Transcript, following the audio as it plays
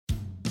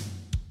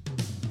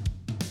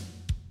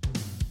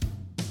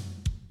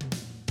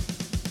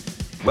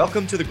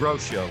Welcome to The Grow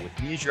Show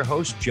with me as your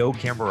host, Joe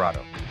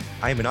Camerato.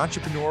 I am an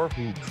entrepreneur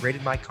who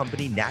created my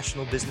company,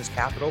 National Business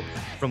Capital,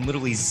 from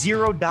literally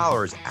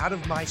 $0 out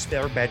of my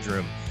spare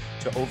bedroom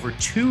to over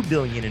 $2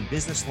 billion in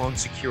business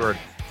loans secured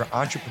for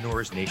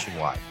entrepreneurs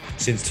nationwide.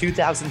 Since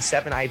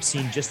 2007, I have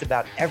seen just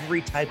about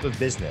every type of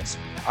business.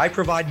 I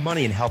provide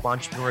money and help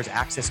entrepreneurs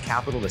access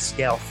capital to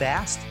scale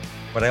fast,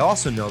 but I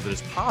also know that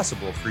it's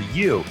possible for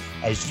you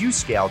as you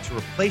scale to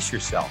replace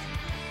yourself,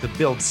 to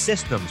build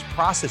systems,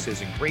 processes,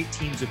 and great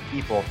teams of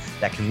people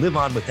that can live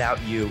on without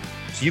you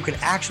so you can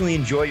actually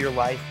enjoy your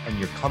life and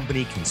your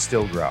company can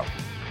still grow.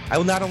 I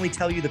will not only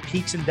tell you the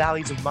peaks and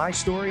valleys of my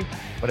story,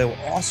 but I will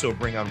also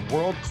bring on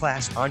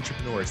world-class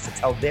entrepreneurs to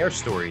tell their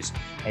stories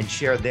and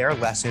share their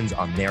lessons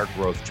on their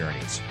growth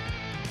journeys.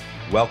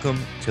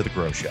 Welcome to The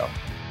Grow Show.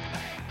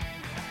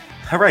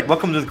 All right,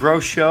 welcome to The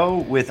Grow Show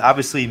with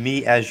obviously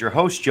me as your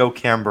host, Joe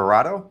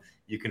Camerato.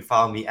 You can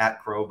follow me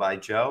at Grow by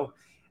Joe.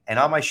 And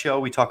on my show,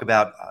 we talk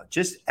about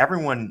just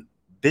everyone,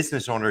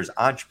 business owners,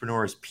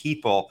 entrepreneurs,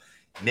 people,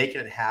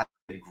 making it happen,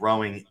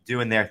 growing,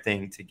 doing their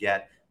thing to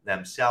get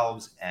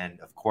themselves and,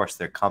 of course,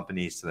 their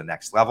companies to the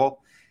next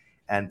level.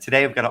 And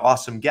today I've got an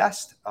awesome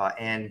guest,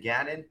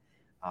 Gannon,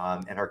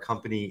 and our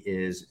company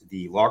is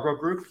the Largo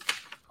Group.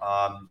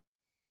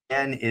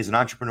 Ann is an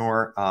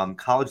entrepreneur,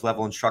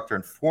 college-level instructor,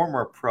 and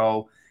former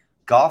pro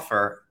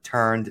golfer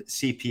turned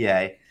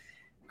CPA.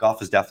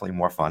 Golf is definitely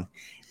more fun.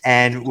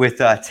 And with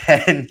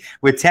 10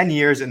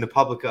 years in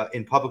public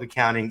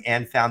accounting,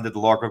 and founded the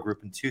Largo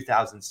Group in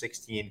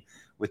 2016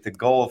 with the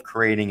goal of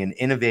creating an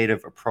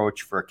innovative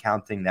approach for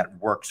accounting that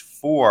works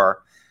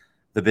for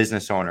the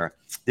business owner.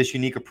 This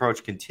unique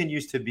approach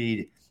continues to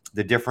be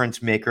the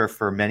difference maker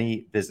for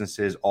many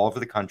businesses all over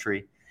the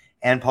country,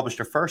 and published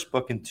her first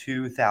book in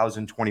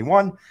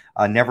 2021,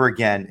 Never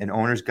Again, An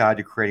Owner's Guide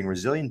to Creating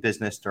Resilient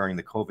Business During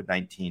the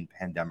COVID-19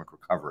 Pandemic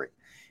Recovery,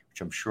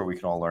 which I'm sure we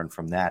can all learn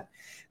from that.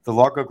 The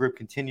Largo Group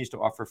continues to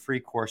offer free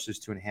courses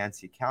to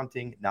enhance the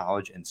accounting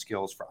knowledge and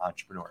skills for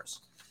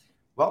entrepreneurs.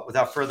 Well,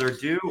 without further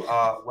ado,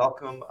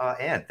 welcome,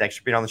 Ann. Thanks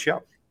for being on the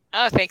show.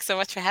 Oh, thanks so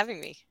much for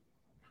having me.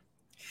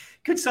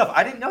 Good stuff.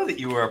 I didn't know that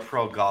you were a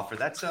pro golfer.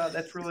 That's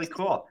really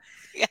cool.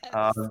 Yes.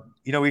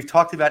 We've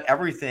talked about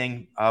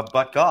everything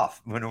but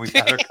golf when we've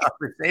had our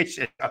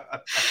conversation.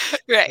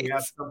 Right. We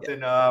have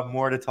something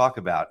more to talk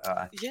about.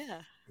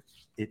 Yeah.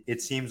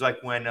 It seems like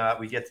when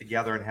we get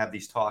together and have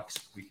these talks,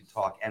 we can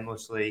talk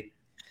endlessly.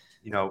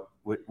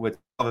 What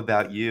I love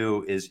about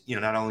you is,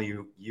 not only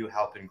you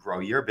helping grow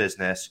your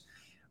business,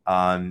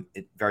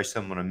 it's very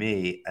similar to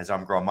me. As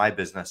I'm growing my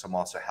business, I'm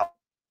also helping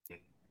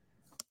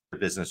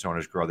business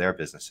owners grow their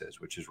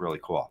businesses, which is really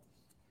cool.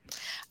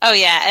 Oh,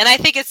 yeah. And I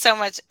think it's so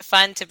much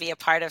fun to be a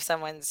part of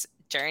someone's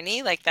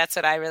journey. Like, that's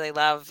what I really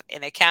love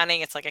in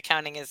accounting. It's like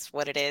accounting is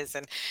what it is,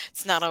 and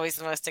it's not always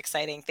the most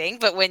exciting thing.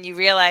 But when you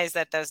realize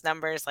that those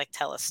numbers like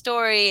tell a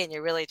story, and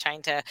you're really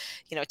trying to,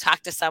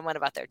 talk to someone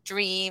about their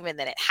dream, and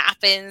then it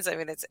happens. I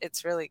mean,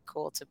 it's really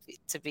cool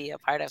to be a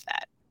part of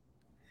that.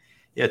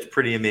 Yeah, it's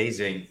pretty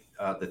amazing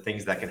the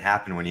things that can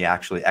happen when you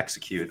actually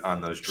execute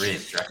on those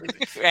dreams,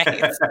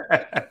 right?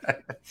 Right.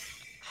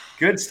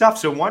 Good stuff.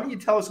 So why don't you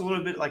tell us a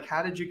little bit, like,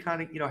 how did you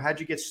how'd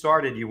you get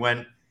started? You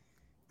went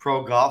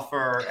pro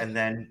golfer, and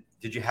then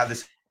did you have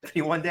this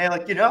one day,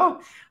 like,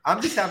 I'm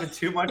just having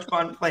too much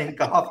fun playing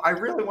golf. I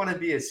really want to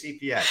be a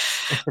CPA.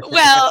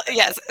 Well,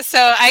 yes.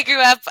 So I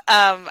grew up,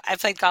 I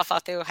played golf all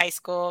through high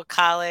school,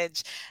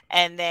 college,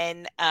 and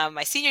then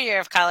my senior year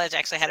of college, I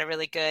actually had a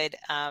really good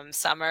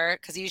summer,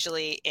 because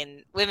usually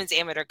in women's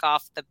amateur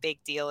golf, the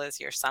big deal is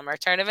your summer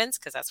tournaments,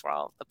 because that's where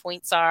all the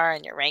points are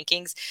and your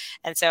rankings.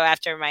 And so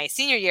after my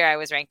senior year, I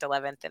was ranked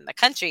 11th in the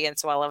country. And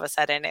so all of a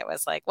sudden it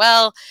was like,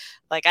 well,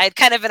 like I'd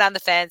kind of been on the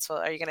fence. Well,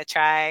 are you going to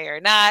try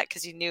or not?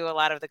 Because you knew a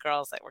lot of the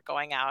girls that were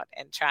going out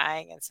and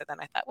trying. And so then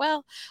I thought,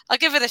 well, I'll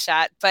give it a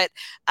shot. But,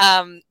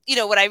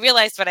 what I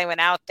realized when I went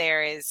out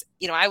there is,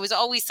 I was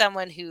always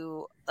someone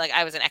who, like,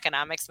 I was an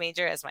economics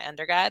major as my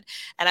undergrad,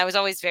 and I was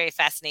always very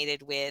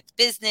fascinated with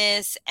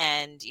business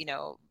and,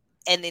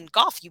 and in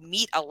golf, you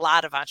meet a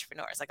lot of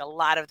entrepreneurs, like a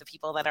lot of the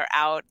people that are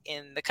out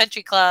in the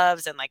country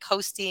clubs and like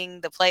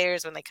hosting the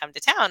players when they come to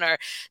town are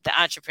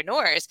the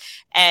entrepreneurs.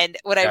 And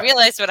what I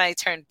realized when I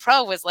turned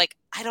pro was, like,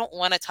 I don't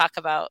want to talk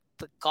about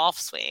the golf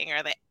swing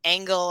or the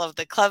angle of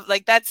the club.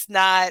 Like, that's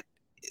not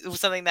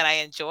something that I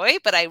enjoy,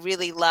 but I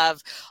really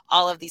love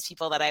all of these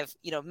people that I've,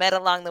 met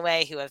along the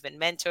way who have been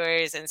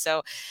mentors. And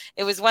so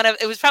it was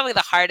probably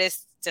the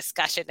hardest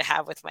discussion to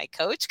have with my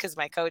coach, because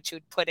my coach,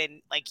 who'd put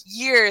in like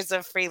years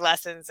of free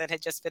lessons and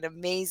had just been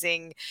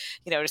amazing,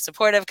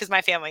 supportive, because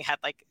my family had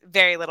like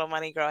very little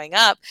money growing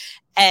up.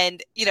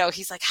 And,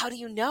 he's like, how do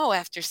you know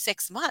after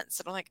 6 months?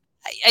 And I'm like,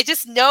 I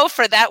just know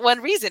for that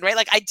one reason, right?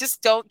 Like, I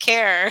just don't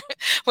care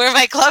where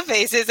my club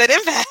face is at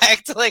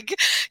Impact. Like,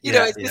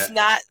 it's just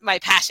not my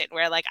passion,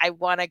 where like, I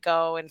want to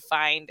go and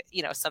find,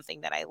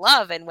 something that I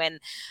love. And when,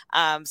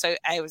 so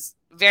I was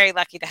very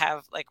lucky to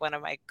have like one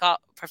of my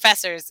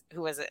professors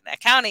who was an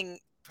accounting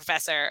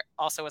professor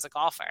also was a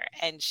golfer,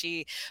 and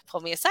she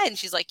pulled me aside and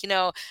she's like,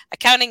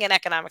 accounting and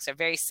economics are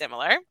very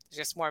similar,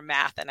 just more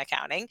math than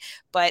accounting.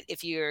 But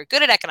if you're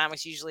good at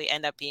economics, you usually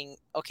end up being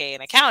okay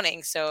in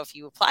accounting. So if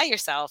you apply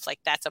yourself, like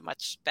that's a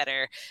much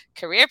better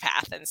career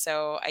path. And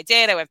so I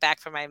did. I went back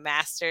for my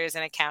master's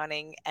in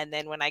accounting. And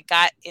then when I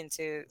got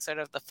into sort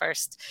of the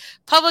first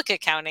public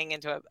accounting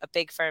into a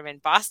big firm in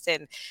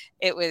Boston,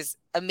 it was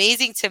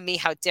amazing to me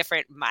how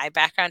different my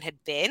background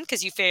had been,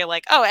 because you feel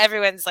like, oh,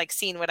 everyone's like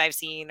seen what I've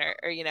seen, or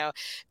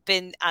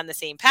been on the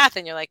same path.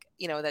 And you're like,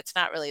 that's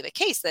not really the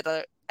case.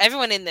 That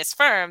everyone in this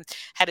firm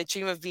had a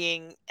dream of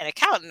being an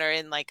accountant or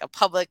in like a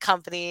public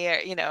company, or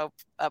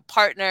a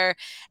partner.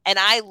 And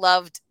I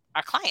loved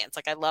our clients.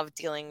 Like I love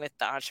dealing with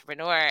the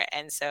entrepreneur.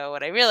 And so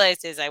what I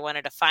realized is I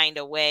wanted to find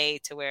a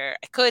way to where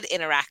I could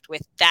interact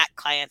with that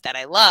client that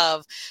I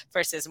love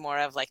versus more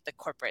of like the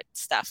corporate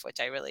stuff, which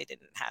I really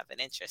didn't have an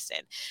interest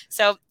in.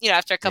 So,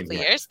 after a couple of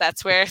years,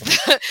 that's where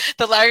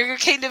the larger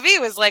came to be,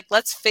 was like,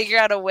 let's figure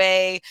out a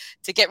way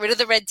to get rid of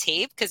the red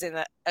tape. Because in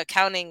the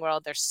accounting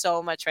world, there's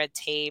so much red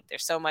tape.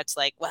 There's so much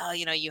like, well,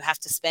 you have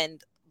to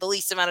spend the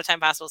least amount of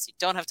time possible, so you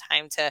don't have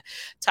time to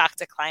talk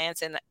to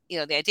clients. And,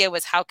 the idea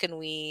was, how can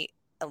we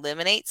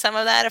eliminate some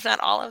of that, if not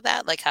all of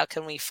that? Like, how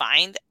can we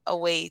find a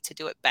way to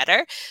do it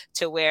better,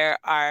 to where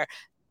our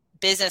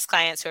business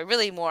clients, who are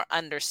really more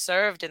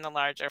underserved in the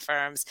larger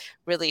firms,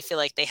 really feel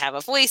like they have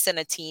a voice and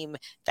a team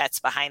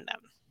that's behind them?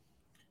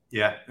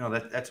 Yeah, no,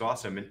 that's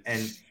awesome.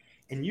 And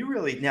you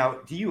really, now,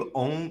 do you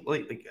own,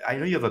 like I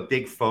know you have a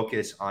big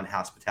focus on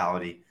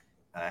hospitality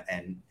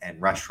and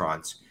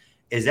restaurants.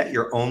 Is that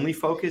your only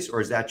focus,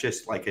 or is that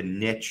just like a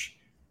niche,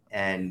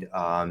 and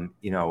and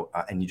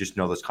you just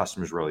know those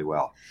customers really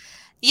well?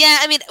 Yeah,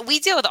 I mean, we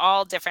deal with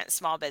all different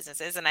small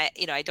businesses, and I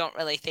don't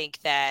really think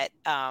that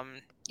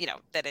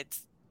that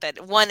it's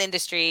that one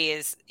industry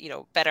is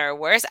better or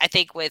worse. I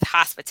think with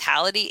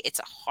hospitality, it's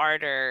a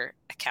harder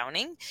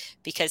accounting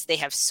because they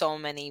have so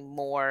many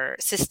more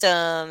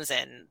systems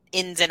and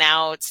ins and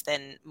outs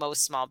than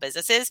most small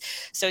businesses.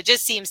 So it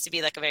just seems to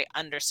be like a very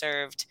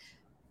underserved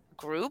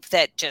group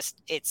that just,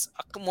 it's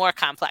more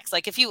complex.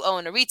 Like if you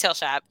own a retail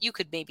shop, you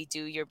could maybe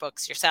do your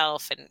books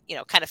yourself and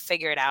kind of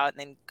figure it out and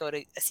then go to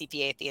a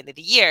CPA at the end of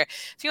the year.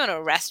 If you own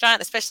a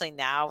restaurant, especially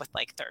now with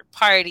like third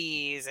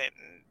parties and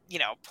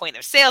point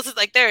of sales, it's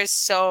like there is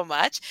so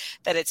much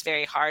that it's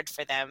very hard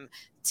for them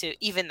to,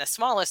 even the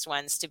smallest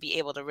ones, to be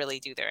able to really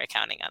do their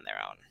accounting on their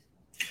own.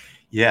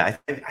 Yeah,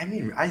 I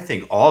mean, I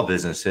think all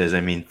businesses,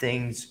 I mean,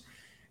 things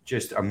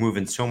just are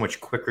moving so much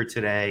quicker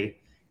today.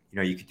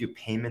 You could do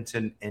payments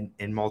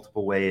in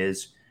multiple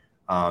ways.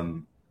 I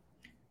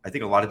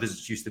think a lot of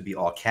business used to be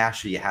all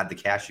cash. So you had the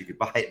cash, you could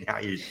buy it. Now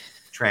you're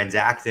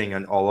transacting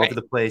and all over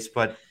the place.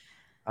 But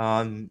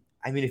I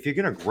mean, if you're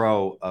going to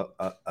grow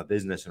a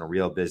business and a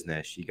real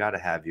business, you got to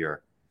have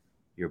your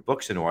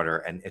books in order.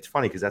 And it's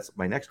funny because that's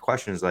my next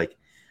question is like,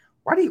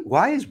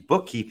 why is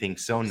bookkeeping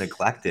so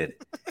neglected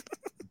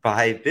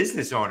by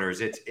business owners?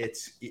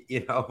 It's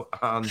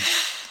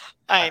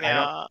I I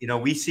know.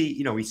 don't, we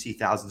see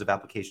thousands of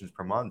applications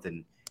per month.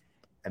 And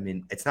I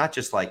mean, it's not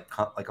just like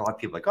a lot of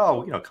people like,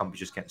 oh, companies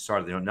just getting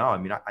started. They don't know. I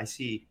mean, I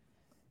see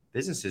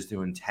businesses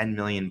doing 10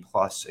 million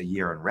plus a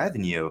year in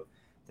revenue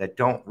that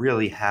don't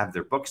really have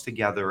their books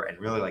together and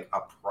really like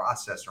a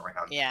process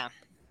around Yeah.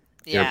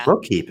 their Yeah.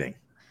 bookkeeping.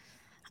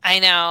 I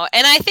know.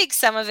 And I think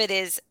some of it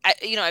is, I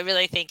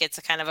really think it's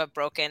a kind of a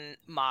broken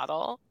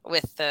model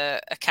with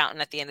the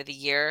accountant at the end of the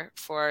year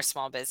for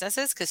small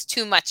businesses, because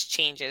too much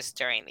changes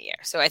during the year.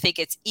 So I think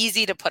it's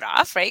easy to put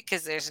off, right?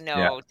 Because there's Yeah.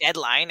 no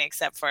deadline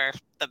except for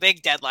the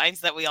big deadlines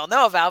that we all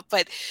know about.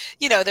 But,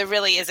 there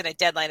really isn't a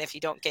deadline if you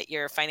don't get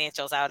your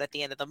financials out at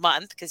the end of the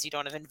month, because you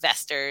don't have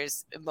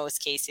investors in most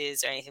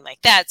cases or anything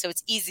like that. So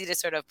it's easy to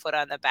sort of put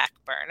on the back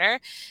burner.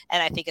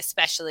 And I think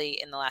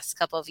especially in the last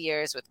couple of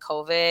years with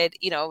COVID,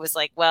 it was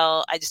like,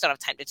 well, I just don't have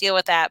time to deal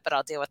with that, but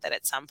I'll deal with it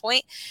at some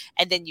point.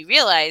 And then you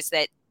realize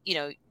that,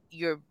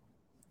 your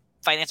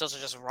financials are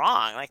just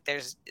wrong. Like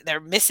they're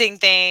missing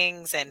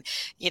things, and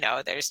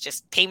there's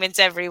just payments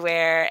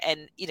everywhere.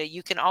 And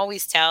you can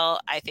always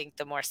tell, I think,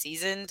 the more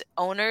seasoned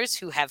owners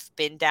who have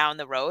been down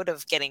the road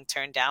of getting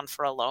turned down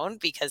for a loan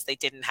because they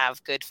didn't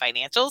have good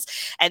financials,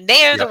 and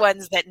they are the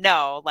ones that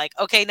know, like,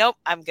 okay, nope,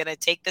 I'm gonna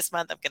take this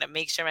month, I'm gonna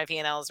make sure my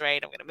P&L is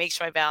right, I'm gonna make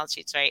sure my balance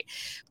sheet's right.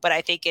 But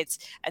I think it's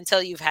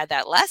until you've had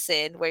that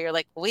lesson where you're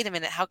like, well, wait a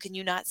minute, how can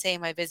you not say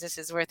my business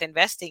is worth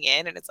investing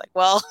in? And it's like,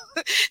 well,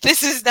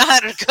 this is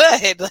not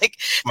good. Like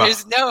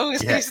there's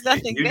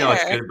nothing there.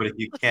 It's good, but if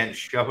you can't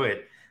show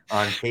it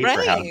on paper how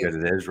Right. good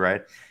it is,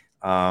 right?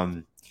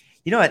 And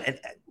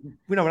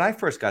when I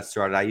first got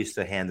started, I used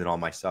to hand in all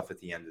my stuff at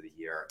the end of the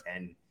year,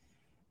 and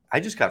I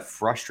just got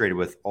frustrated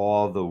with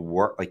all the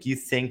work. Like you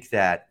think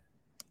that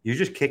you're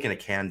just kicking a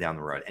can down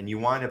the road, and you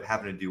wind up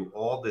having to do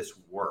all this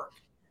work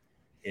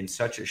in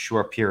such a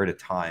short period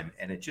of time,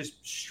 and it's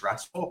just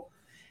stressful.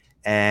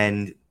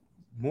 And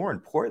more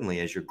importantly,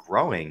 as you're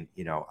growing,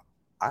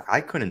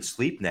 I couldn't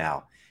sleep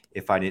now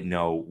if I didn't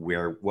know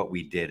what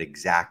we did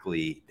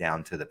exactly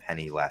down to the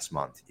penny last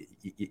month.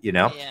 Yeah.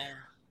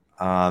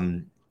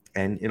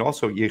 and it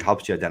also it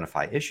helps you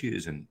identify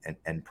issues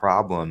and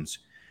problems.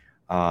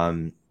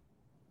 Um,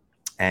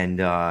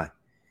 and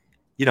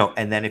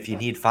and then if you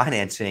need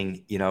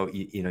financing,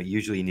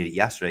 usually you need it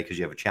yesterday because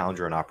you have a challenge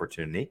or an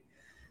opportunity.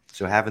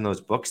 So having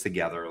those books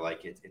together,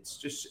 like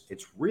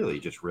it's really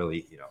just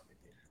really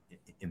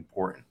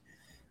important.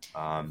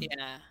 Um,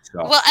 Yeah.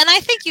 so Well, and I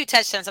think you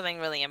touched on something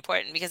really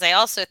important because I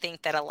also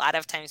think that a lot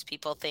of times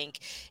people think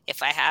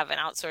if I have an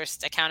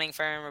outsourced accounting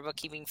firm or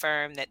bookkeeping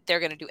firm that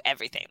they're going to do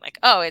everything. Like,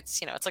 oh, it's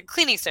like a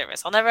cleaning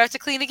service. I'll never have to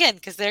clean again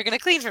because they're going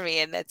to clean for me.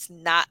 And that's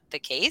not the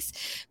case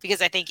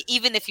because I think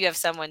even if you have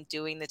someone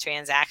doing the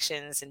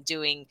transactions and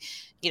doing,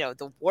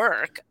 the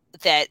work,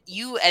 that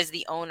you as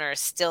the owner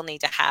still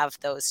need to have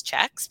those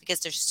checks because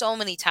there's so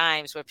many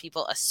times where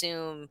people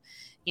assume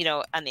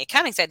on the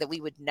accounting side that we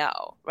would know,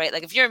 right?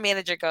 Like if your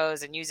manager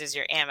goes and uses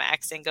your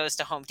Amex and goes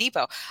to Home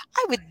Depot,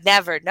 I would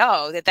never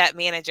know that that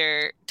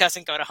manager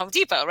doesn't go to Home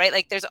Depot, right?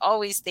 Like there's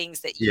always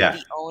things that you, yeah,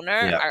 the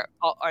owner, yeah,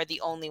 are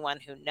the only one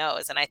who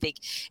knows. And I think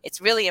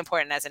it's really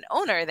important as an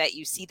owner that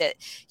you see that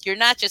you're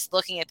not just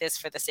looking at this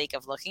for the sake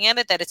of looking at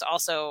it, that it's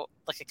also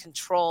like a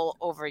control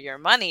over your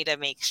money to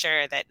make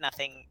sure that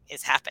nothing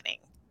is happening.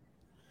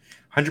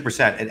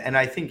 100%. And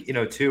I think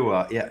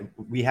too. Yeah,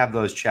 we have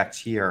those checks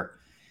here,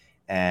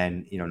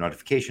 and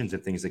notifications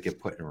of things that get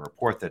put in a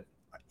report that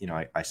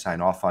I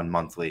sign off on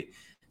monthly,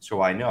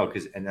 so I know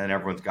because and then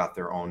everyone's got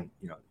their own.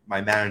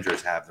 My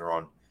managers have their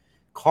own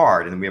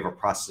card, and then we have a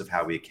process of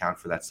how we account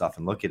for that stuff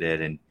and look at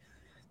it. And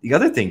the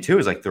other thing too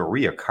is like the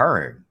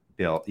reoccurring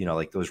bill,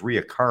 like those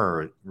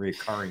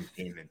reoccurring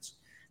payments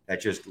that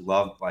just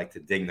love like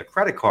to ding the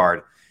credit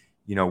card.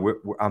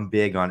 I'm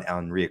big on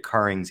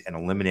reoccurrings and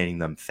eliminating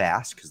them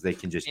fast because they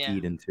can just Yeah.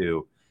 eat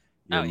into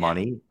your Oh, yeah.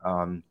 money.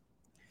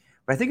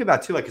 But I think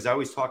about too, like, because I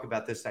always talk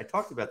about this. I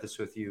talked about this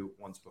with you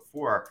once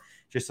before.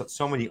 Just that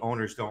so many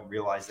owners don't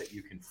realize that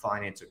you can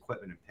finance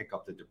equipment and pick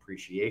up the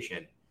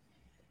depreciation.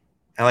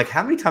 And like,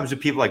 how many times do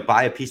people like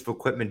buy a piece of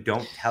equipment,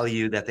 don't tell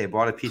you that they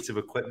bought a piece of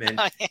equipment,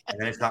 Oh, yeah. and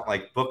then it's not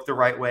like booked the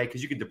right way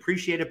because you can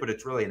depreciate it, but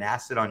it's really an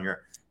asset on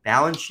your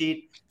balance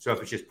sheet. So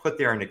if it's just put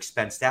there and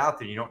expensed out,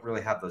 then you don't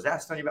really have those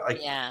assets on your balance.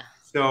 Like, Yeah.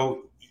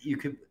 so you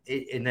could,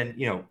 and then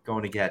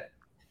going to get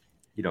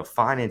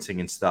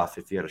financing and stuff.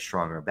 If you had a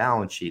stronger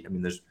balance sheet, I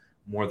mean, there's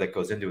more that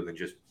goes into it than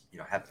just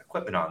having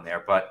equipment on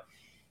there. But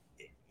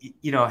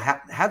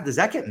how does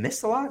that get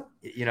missed a lot?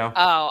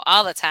 Oh,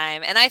 all the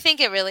time. And I think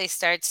it really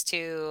starts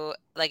to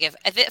like if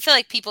I feel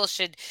like people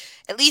should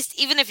at least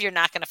even if you're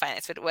not going to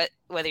finance, but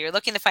whether you're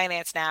looking to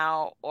finance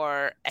now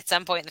or at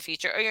some point in the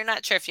future, or you're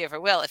not sure if you ever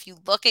will, if you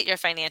look at your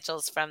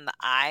financials from the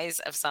eyes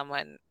of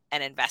someone,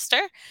 an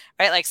investor,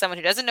 right? Like someone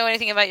who doesn't know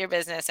anything about your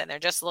business and they're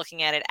just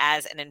looking at it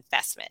as an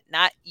investment,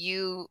 not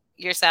you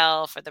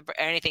yourself or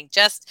anything,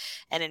 just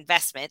an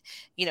investment.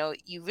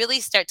 You really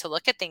start to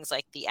look at things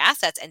like the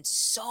assets, and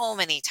so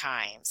many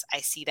times I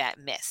see that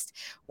missed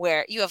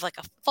where you have like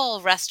a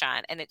full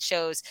restaurant and it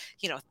shows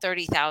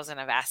 30,000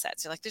 of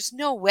assets. You're like, there's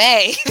no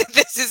way that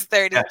this is Yeah,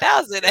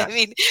 30,000. I yeah,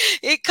 mean, it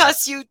yeah,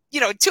 costs you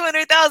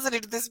 200,000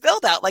 into this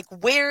build out. Like,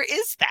 where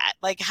is that?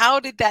 Like, how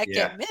did that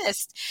get yeah,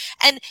 missed?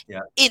 And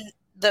yeah, in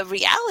the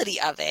reality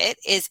of it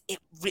is it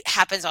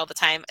happens all the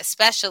time,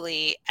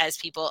 especially as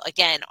people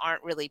again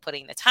aren't really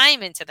putting the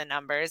time into the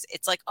numbers.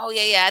 It's like, oh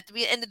yeah, at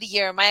the end of the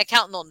year my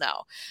accountant will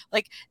know.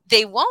 Like,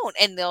 they won't,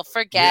 and they'll yeah.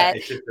 forget,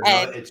 It's just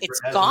another. and It's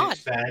it's as an gone.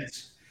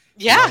 expense.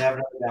 You don't Yeah. have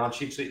another balance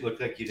sheet, so it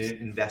looked like you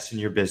didn't invest in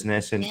your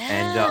business. And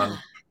Yeah.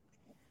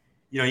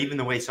 even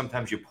the way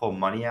sometimes you pull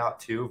money out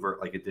too,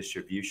 like a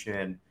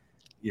distribution,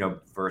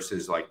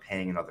 versus like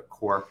paying another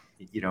corp.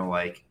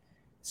 Like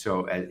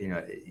so.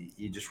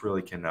 You just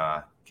really can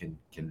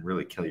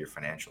really kill your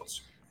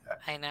financials.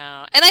 I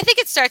know. And I think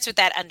it starts with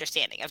that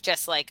understanding of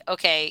just like,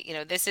 okay,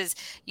 this is,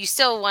 you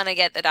still want to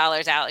get the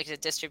dollars out, like the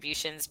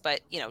distributions,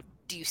 but,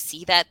 do you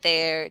see that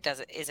there?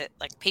 Is it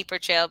like paper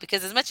trail?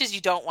 Because as much as you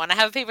don't want to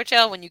have a paper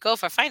trail, when you go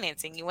for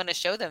financing, you want to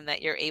show them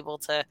that you're able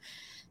to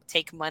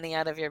take money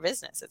out of your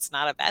business. It's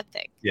not a bad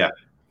thing. Yeah,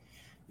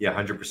 yeah,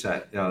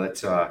 100%. No,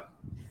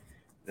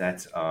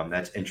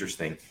 that's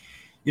interesting.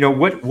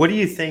 What do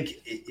you think?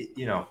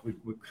 We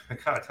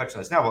kind of touched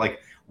on this now, but like,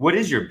 what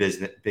is your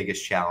business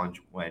biggest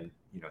challenge when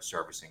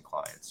servicing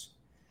clients?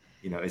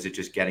 Is it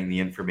just getting the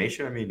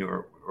information? I mean,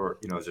 or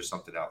is there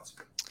something else?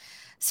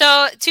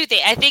 So two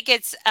things. I think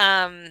it's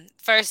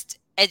first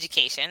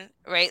education,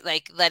 right?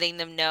 Like letting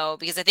them know,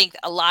 because I think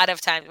a lot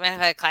of times I've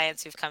had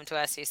clients who've come to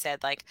us who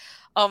said like,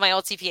 "Oh, my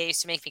old CPA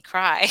used to make me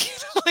cry."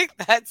 Like,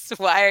 that's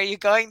why are you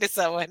going to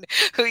someone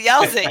who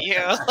yells at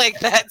you? Like,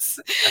 that's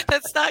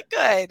not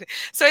good.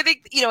 So I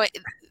think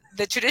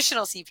the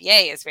traditional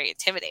CPA is very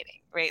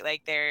intimidating, right?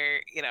 Like they're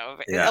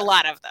Yeah, a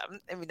lot of them.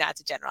 I mean, not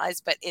to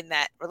generalize, but in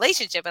that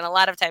relationship, and a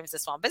lot of times the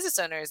small business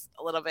owner is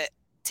a little bit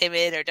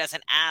timid or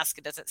doesn't ask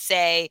and doesn't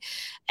say.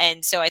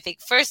 And so I think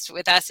first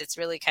with us, it's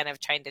really kind of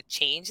trying to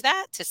change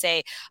that to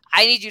say,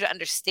 I need you to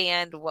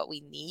understand what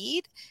we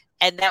need.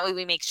 And that way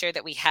we make sure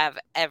that we have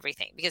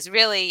everything, because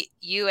really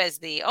you as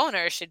the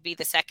owner should be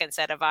the second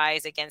set of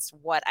eyes against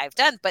what I've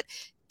done. But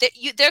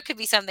there could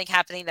be something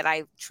happening that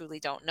I truly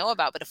don't know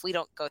about, but if we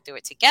don't go through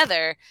it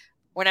together,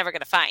 we're never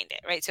going to find it,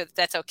 right? So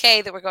that's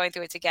okay that we're going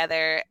through it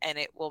together, and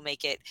it will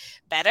make it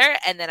better.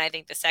 And then I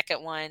think the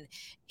second one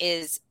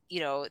is,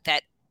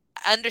 that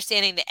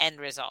understanding the end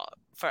result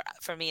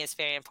for me is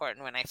very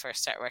important when I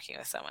first start working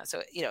with someone.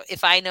 So,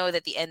 if I know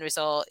that the end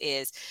result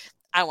is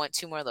I want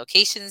 2 more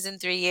locations in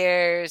 3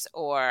 years,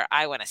 or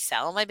I want to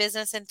sell my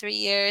business in 3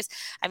 years.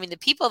 I mean, the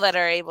people that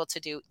are able to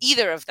do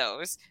either of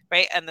those,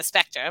 right, on the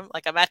spectrum,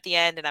 like I'm at the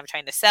end and I'm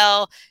trying to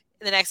sell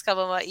in the next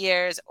couple of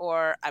years,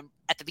 or I'm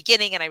at the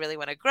beginning and I really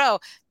want to grow,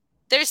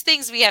 there's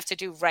things we have to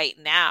do right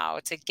now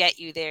to get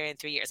you there in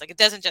 3 years. Like, it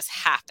doesn't just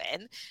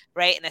happen,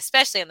 right? And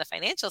especially on the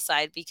financial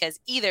side, because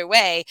either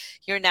way,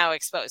 you're now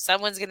exposed.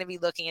 Someone's going to be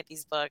looking at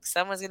these books.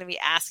 Someone's going to be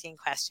asking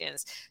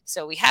questions.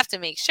 So we have to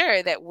make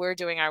sure that we're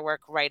doing our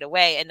work right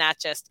away and not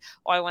just,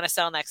 oh, I want to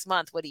sell next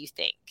month. What do you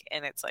think?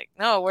 And it's like,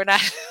 no, we're not.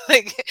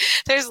 Like,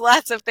 there's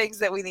lots of things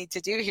that we need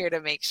to do here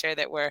to make sure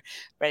that we're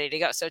ready to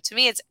go. So to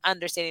me, it's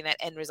understanding that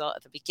end result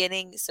at the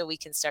beginning so we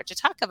can start to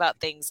talk about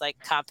things like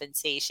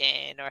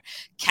compensation or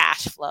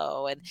cash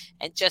flow, and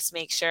just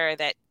make sure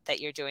that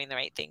you're doing the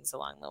right things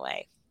along the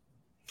way.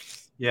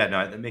 Yeah,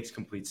 no, that makes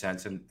complete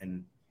sense.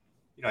 And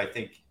I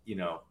think,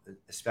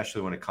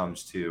 especially when it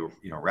comes to,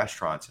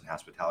 restaurants and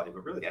hospitality,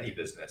 but really any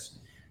business,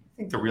 I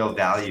think the real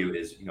value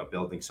is,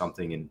 building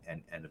something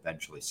and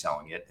eventually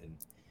selling it. And,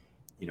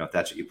 if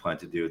that's what you plan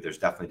to do, there's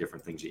definitely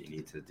different things that you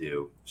need to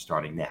do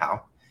starting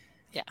now.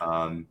 Yeah.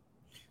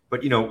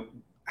 But,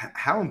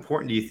 how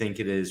important do you think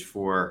it is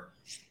for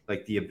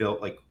like the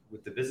ability, like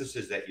with the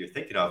businesses that you're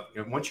thinking of,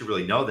 once you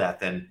really know that,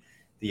 then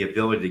the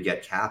ability to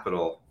get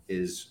capital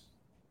is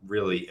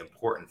really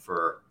important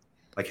for,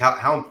 like,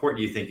 how important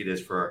do you think it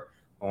is for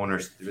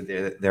owners,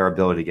 their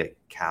ability to get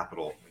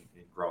capital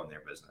and grow in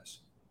their business?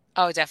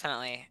 Oh,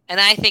 definitely.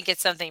 And I think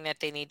it's something that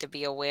they need to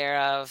be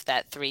aware of,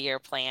 that 3-year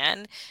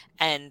plan,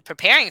 and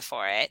preparing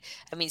for it.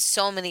 I mean,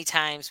 so many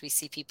times we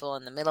see people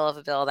in the middle of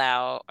a build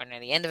out or near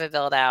the end of a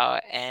build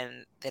out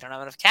and they don't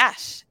have enough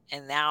cash.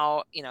 And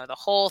now, the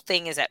whole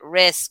thing is at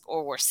risk,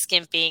 or we're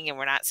skimping and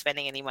we're not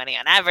spending any money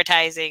on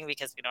advertising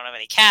because we don't have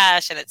any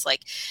cash. And it's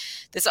like,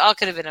 this all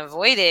could have been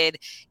avoided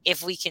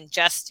if we can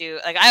just do,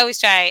 like, I always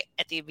try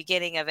at the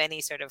beginning of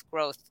any sort of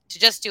growth to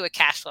just do a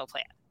cash flow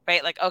plan.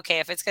 Right? Like, okay,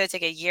 if it's going to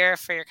take a year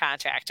for your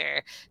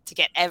contractor to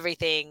get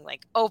everything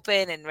like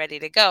open and ready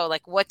to go,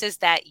 like, what does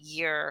that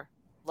year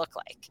look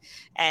like?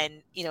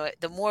 And,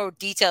 the more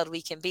detailed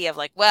we can be of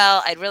like,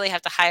 well, I'd really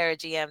have to hire a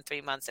GM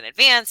 3 months in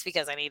advance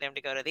because I need him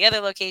to go to the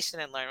other location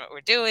and learn what we're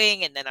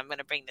doing. And then I'm going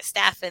to bring the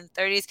staff in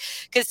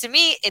 30s. Because to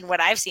me, in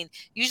what I've seen,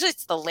 usually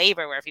it's the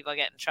labor where people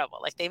get in trouble.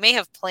 Like, they may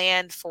have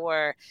planned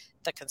for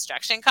the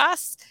construction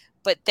costs,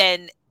 but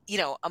then,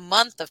 a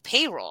month of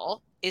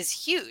payroll is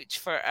huge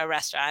for a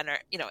restaurant or,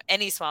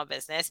 any small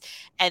business.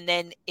 And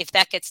then if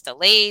that gets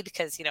delayed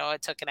because,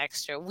 it took an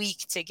extra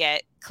week to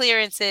get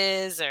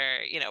clearances or,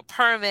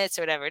 permits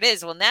or whatever it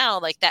is, well, now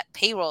like that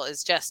payroll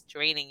is just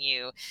draining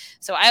you.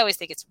 So I always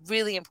think it's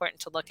really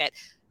important to look at,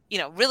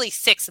 really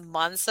 6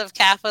 months of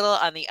capital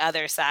on the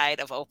other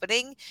side of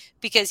opening,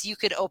 because you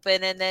could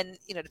open and then,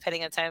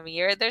 depending on the time of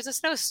year, there's a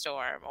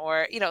snowstorm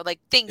or, like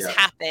things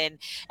happen,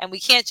 and we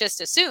can't just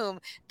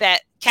assume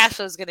that cash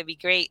flow is going to be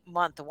great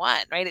month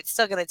 1, right? It's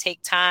still going to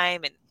take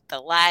time, and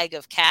the lag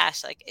of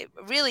cash, like it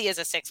really is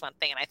a 6-month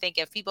thing. And I think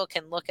if people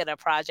can look at a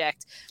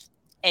project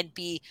and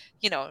be,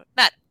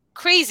 not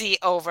crazy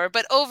over,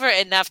 but over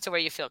enough to where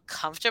you feel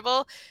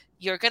comfortable,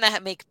 you're going to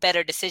make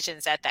better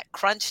decisions at that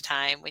crunch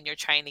time when you're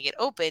trying to get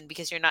open,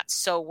 because you're not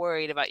so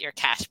worried about your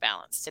cash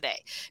balance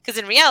today. Because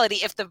in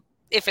reality,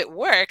 if it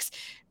works,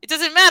 it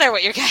doesn't matter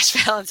what your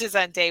cash balance is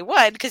on day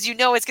 1, because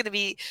it's going to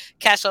be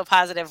cash flow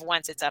positive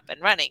once it's up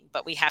and running,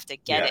 but we have to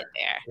get it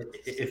there.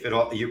 If it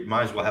all, you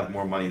might as well have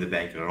more money in the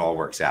bank and it all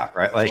works out,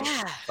 right? Like,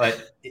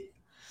 but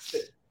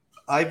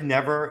I've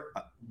never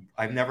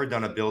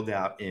done a build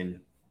out in,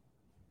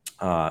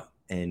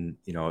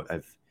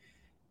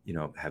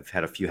 have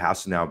had a few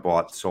houses now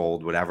bought,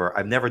 sold, whatever.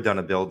 I've never done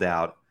a build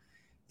out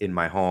in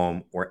my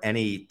home or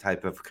any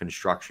type of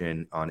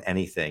construction on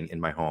anything in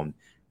my home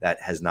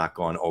that has not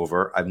gone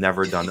over. I've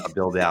never done a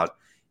build out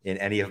in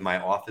any of my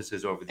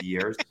offices over the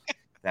years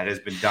that has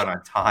been done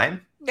on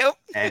time. Nope.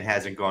 And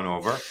hasn't gone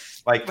over.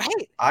 Like,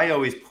 right. I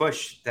always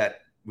push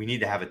that we need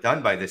to have it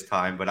done by this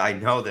time, but I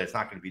know that it's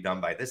not going to be done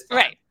by this time.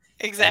 Right.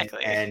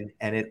 Exactly. And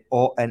it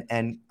all,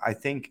 and I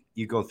think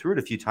you go through it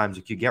a few times,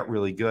 like you get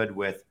really good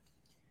with,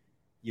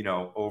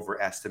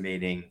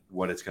 overestimating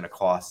what it's going to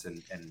cost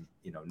and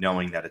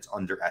knowing that it's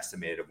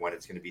underestimated of when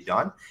it's going to be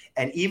done.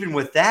 And even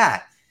with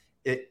that,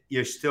 I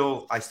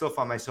still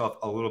find myself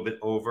a little bit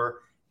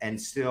over, and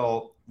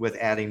still with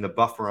adding the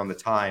buffer on the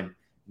time,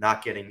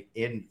 not getting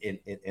in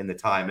the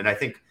time. And I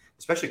think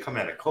especially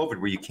coming out of COVID,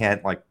 where you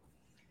can't, like,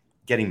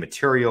 getting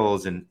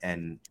materials and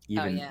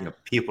even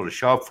people to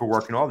show up for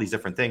work and all these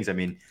different things. I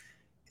mean,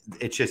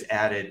 it just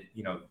added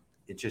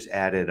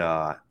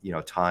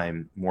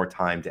time, more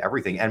time to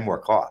everything, and more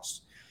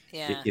costs.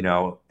 Yeah.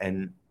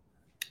 And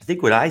I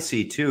think what I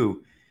see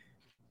too,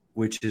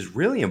 which is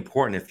really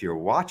important if you're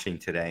watching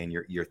today and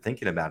you're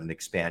thinking about an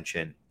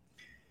expansion,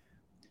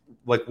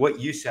 like what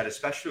you said,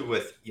 especially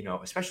with,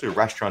 especially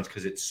restaurants,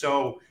 because it's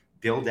so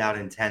build out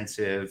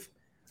intensive,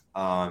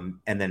 and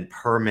then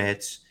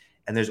permits,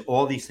 and there's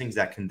all these things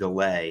that can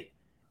delay,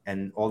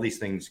 and all these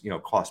things,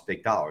 cost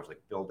big dollars.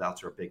 Like build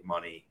outs are big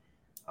money,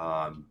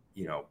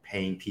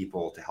 paying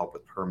people to help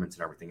with permits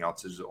and everything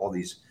else. There's all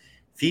these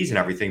fees and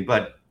everything.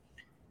 But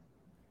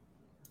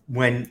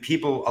when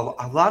people,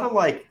 a lot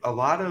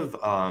of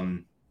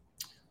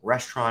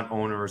restaurant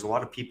owners, a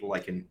lot of people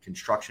like in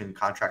construction,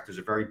 contractors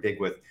are very big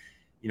with,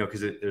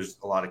 because there's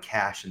a lot of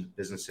cash in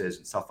businesses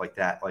and stuff like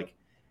that. Like,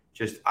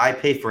 just I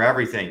pay for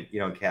everything,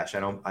 in cash. I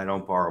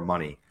don't borrow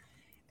money.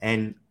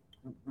 And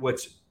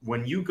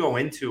when you go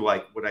into,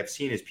 like, what I've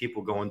seen is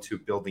people go into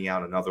building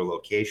out another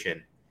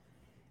location,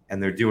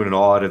 and they're doing it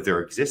all out of their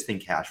existing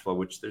cash flow,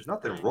 which there's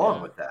nothing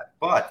wrong with that.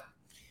 But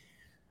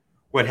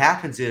what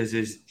happens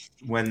is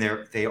when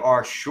they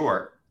are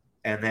short,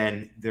 and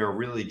then they're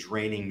really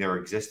draining their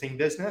existing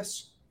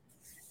business,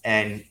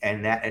 and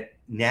that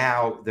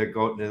now they're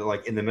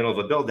like in the middle of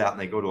a build out, and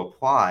they go to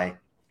apply,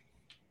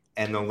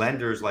 and the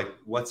lender's like,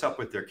 what's up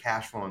with their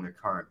cash flow in their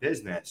current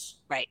business?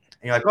 Right.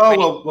 And you're like, oh,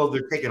 right. well,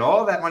 they're taking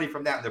all that money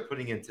from that and they're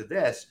putting into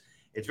this.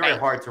 It's very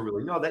hard to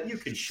really know that. You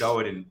can show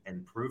it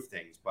and prove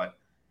things, but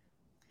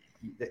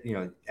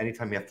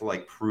anytime you have to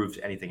like prove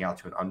anything out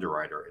to an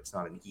underwriter, it's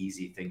not an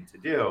easy thing to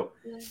do.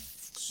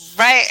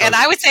 Right. So, and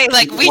I would say,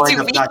 like, we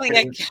do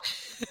weekly,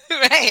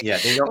 right? Yeah,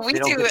 they don't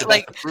get the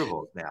like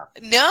approvals now.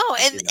 No,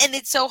 and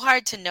it's so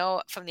hard to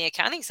know from the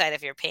accounting side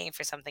if you're paying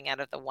for something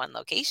out of the one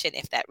location,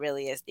 if that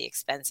really is the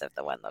expense of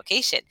the one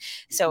location.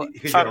 So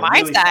from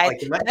my side,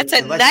 that's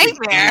a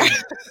nightmare.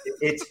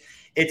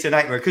 It's a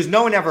nightmare because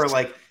no one ever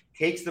like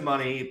takes the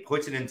money,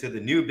 puts it into the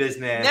new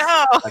business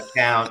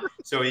account,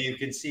 so you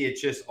can see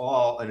it's just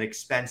all an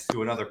expense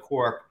to another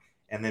corp.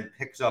 And then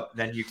picks up,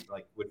 then you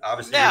like would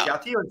obviously reach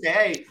out to you and say,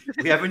 hey,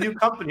 we have a new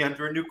company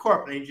under a new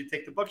corp, and I need you to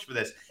take the books for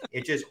this.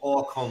 It just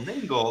all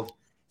commingled.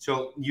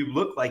 So you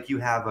look like you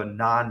have a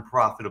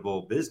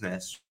non-profitable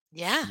business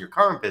in your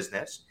current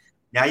business.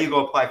 Now you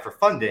go apply for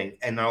funding,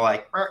 and they're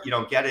like, you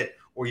don't get it,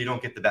 or you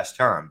don't get the best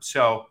terms.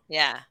 So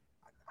I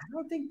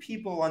don't think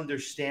people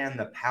understand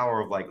the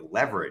power of like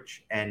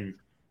leverage. And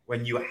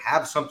when you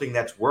have something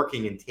that's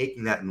working and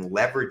taking that and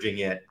leveraging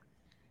it,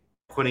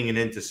 putting it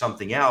into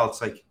something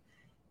else, like,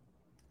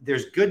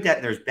 there's good debt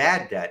and there's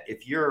bad debt.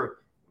 If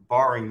you're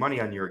borrowing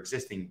money on your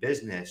existing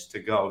business to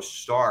go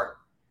start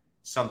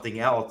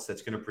something else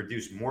that's going to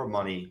produce more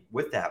money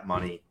with that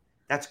money,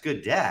 that's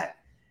good debt.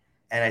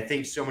 And I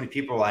think so many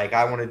people are like,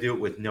 I want to do it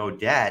with no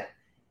debt.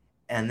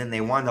 And then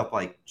they wind up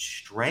like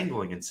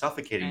strangling and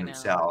suffocating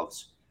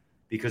themselves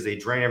because they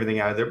drain everything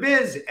out of their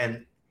biz.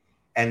 And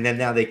then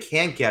now they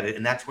can't get it.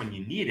 And that's when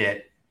you need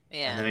it.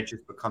 And then it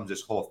just becomes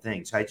this whole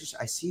thing. So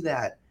I see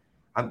that.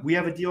 We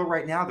have a deal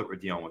right now that we're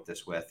dealing with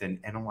this with. And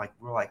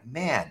we're like,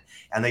 man.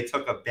 And they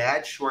took a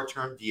bad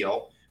short-term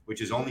deal,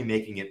 which is only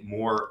making it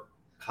more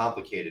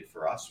complicated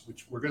for us,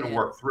 which we're going to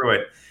work through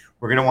it.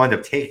 We're going to wind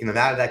up taking them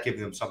out of that,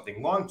 giving them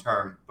something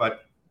long-term.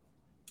 But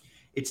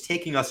it's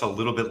taking us a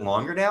little bit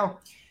longer now.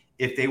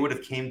 If they would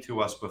have came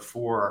to us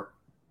before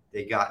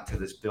they got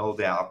into this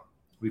build-out,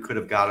 we could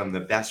have got them the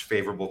best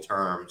favorable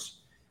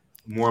terms,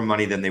 more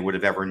money than they would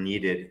have ever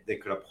needed. They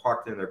could have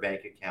parked in their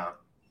bank account.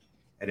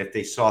 And if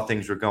they saw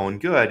things were going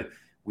good,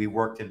 we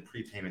worked in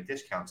prepayment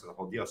discounts of the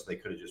whole deal. So they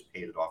could have just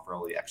paid it off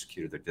early,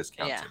 executed their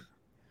discounts.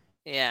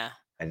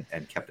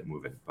 And kept it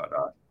moving. But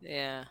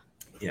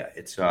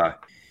it's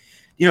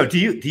do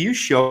you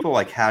show people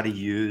like how to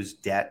use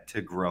debt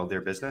to grow their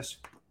business?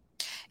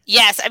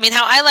 Yes. I mean,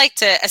 how I like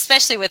to,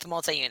 especially with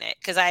multi-unit,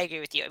 because I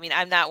agree with you. I mean,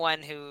 I'm not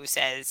one who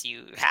says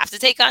you have to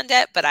take on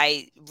debt, but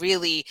I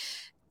really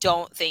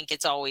don't think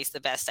it's always the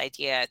best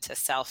idea to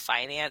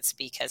self-finance,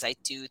 because I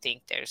do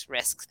think there's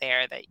risks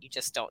there that you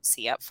just don't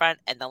see up front,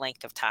 and the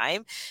length of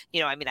time.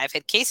 I mean, I've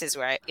had cases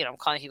where I'm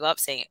calling people up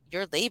saying,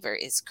 your labor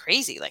is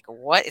crazy. Like,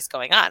 what is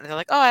going on? And they're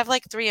like, oh, I have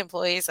like 3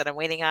 employees that I'm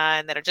waiting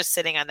on that are just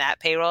sitting on that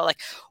payroll.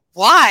 Like,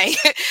 why?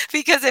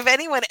 Because if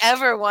anyone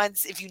ever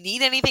wants, if you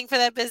need anything for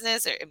that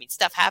business, or, I mean,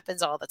 stuff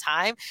happens all the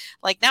time.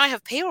 Like, now I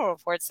have payroll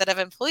reports that have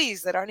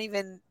employees that aren't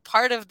even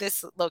part of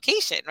this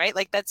location, right?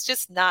 Like, that's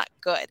just not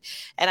good.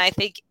 And I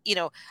think,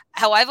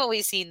 how I've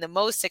always seen the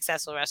most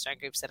successful restaurant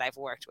groups that I've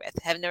worked with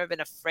have never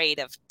been afraid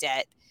of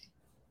debt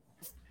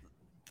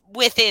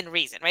within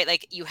reason, right?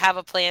 Like, you have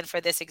a plan for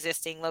this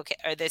existing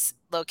this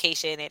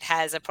location. It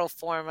has a pro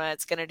forma.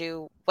 It's going to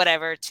do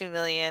whatever, 2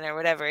 million or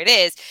whatever it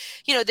is.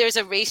 There's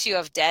a ratio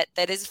of debt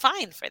that is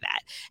fine for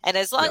that. And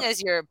as long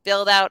as your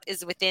build out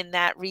is within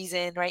that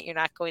reason, right? You're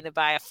not going to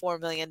buy a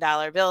 $4 million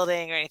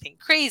building or anything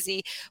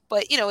crazy,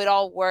 but it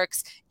all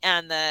works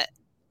on the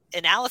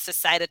analysis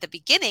side at the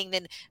beginning.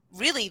 Then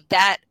really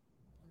that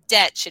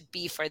debt should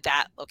be for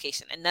that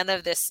location, and none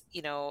of this,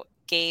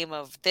 game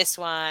of this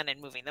one and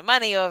moving the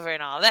money over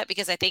and all of that,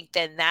 because I think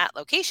then that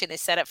location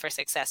is set up for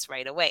success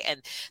right away.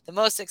 And the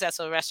most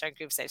successful restaurant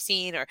groups I've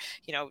seen, or,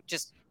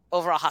 just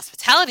overall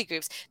hospitality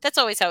groups, that's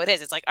always how it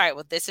is. It's like, all right,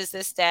 well, this is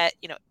this debt,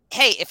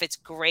 hey, if it's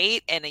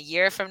great and a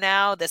year from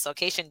now, this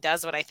location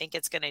does what I think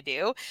it's going to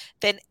do,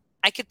 then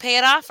I could pay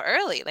it off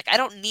early. Like, I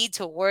don't need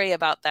to worry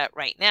about that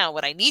right now.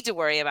 What I need to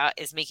worry about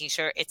is making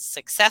sure it's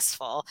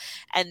successful.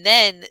 And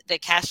then the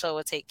cash flow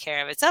will take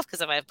care of itself.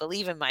 Because if I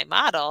believe in my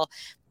model,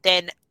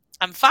 then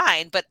I'm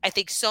fine. But I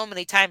think so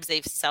many times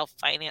they've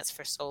self-financed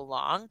for so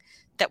long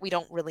that we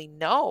don't really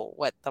know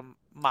what the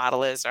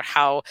model is or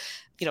how,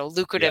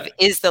 lucrative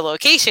is the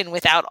location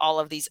without all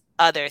of these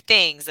other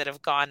things that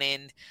have gone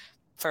in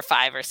for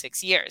 5 or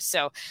 6 years.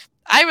 So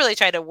I really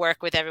try to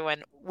work with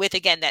everyone with,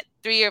 again, that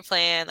 3-year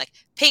plan, like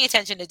paying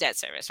attention to debt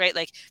service, right?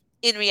 Like,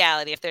 in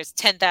reality, if there's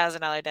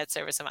 $10,000 debt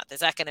service a month, is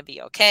that going to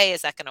be okay?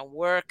 Is that going to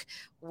work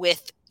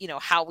with,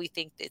 how we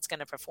think it's going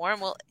to perform?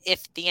 Well,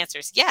 if the answer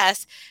is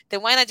yes,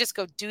 then why not just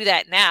go do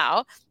that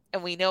now?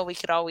 And we know we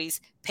could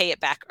always pay it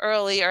back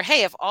early. Or,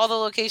 hey, if all the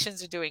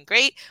locations are doing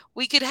great,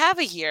 we could have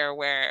a year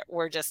where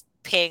we're just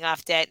paying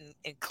off debt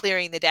and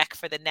clearing the deck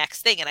for the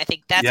next thing. And I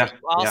think that's what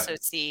you also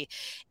see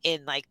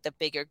in like the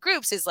bigger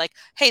groups is like,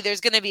 hey,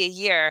 there's going to be a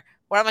year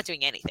where I'm not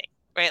doing anything,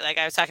 right? Like,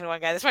 I was talking to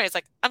one guy this morning. It's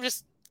like,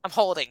 I'm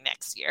holding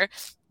next year,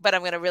 but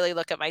I'm going to really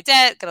look at my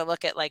debt, going to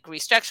look at like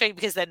restructuring,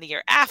 because then the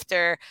year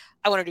after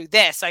I want to do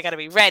this. So I got to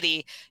be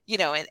ready,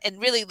 and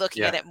really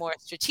looking at it more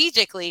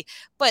strategically.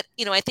 But,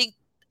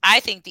 I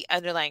think the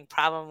underlying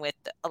problem with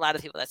a lot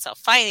of people that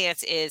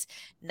self-finance is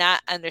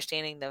not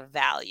understanding the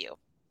value.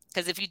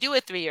 Because if you do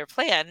a 3-year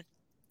plan,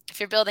 if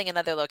you're building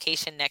another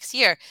location next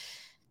year,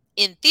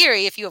 in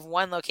theory, if you have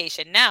one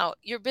location now,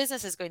 your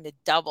business is going to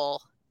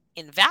double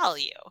in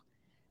value.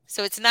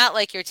 So it's not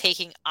like you're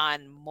taking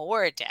on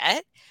more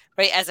debt,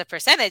 right? As a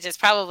percentage, it's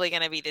probably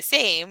going to be the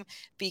same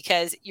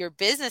because your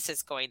business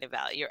is going to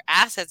value, your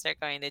assets are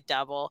going to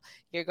double,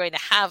 you're going to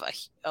have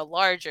a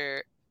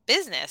larger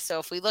business. So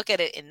if we look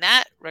at it in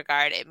that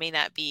regard, it may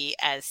not be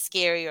as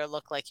scary or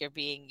look like you're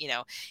being,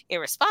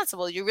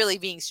 irresponsible. You're really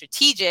being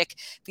strategic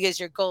because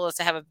your goal is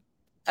to have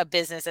a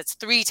business that's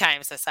 3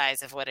 times the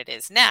size of what it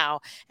is now.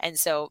 And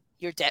so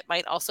your debt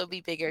might also be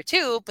bigger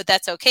too, but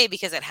that's okay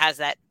because it has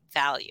that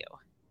value.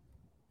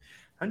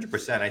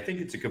 100%. I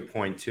think it's a good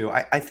point too.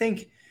 I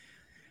think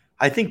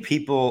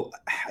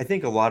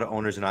a lot of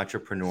owners and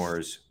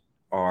entrepreneurs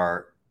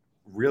are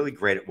really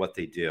great at what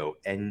they do.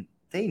 And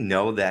they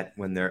know that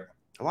when a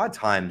lot of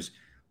times,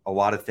 a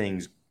lot of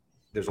things,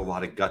 there's a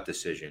lot of gut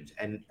decisions.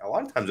 And a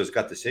lot of times those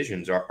gut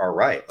decisions are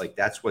right. Like,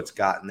 that's what's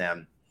gotten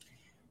them,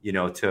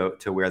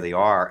 to where they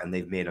are. And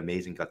they've made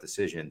amazing gut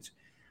decisions.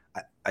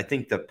 I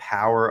think the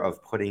power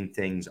of putting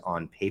things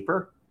on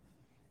paper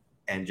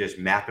and just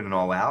mapping it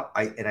all out.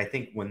 I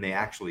think when they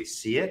actually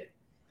see it,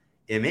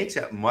 it makes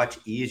it much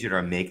easier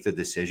to make the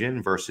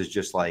decision versus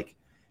just like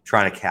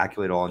trying to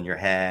calculate all in your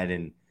head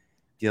and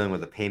dealing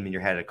with a payment in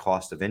your head, a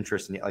cost of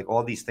interest, and like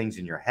all these things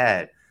in your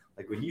head.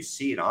 Like, when you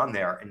see it on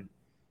there,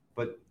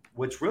 but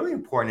what's really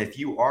important, if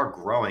you are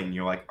growing,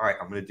 you're like, all right,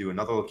 I'm going to do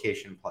another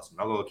location plus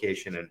another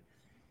location. And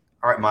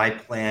all right, my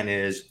plan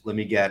is, let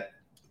me get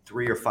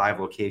 3 or 5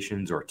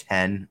 locations or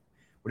 10,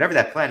 whatever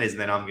that plan is,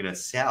 and then I'm going to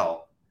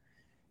sell.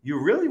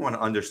 You really want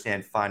to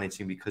understand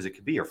financing because it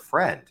could be your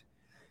friend.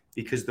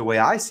 Because the way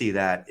I see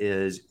that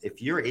is,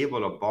 if you're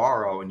able to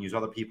borrow and use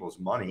other people's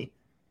money,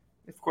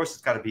 of course,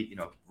 it's got to be,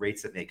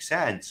 rates that make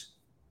sense.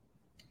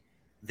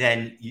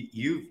 Then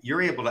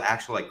you're able to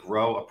actually like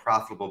grow a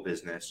profitable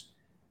business,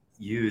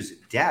 use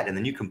debt, and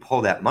then you can pull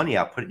that money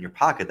out, put it in your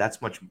pocket.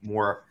 That's much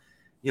more,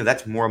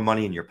 that's more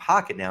money in your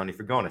pocket now. And if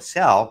you're going to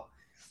sell,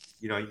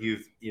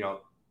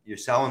 you're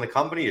selling the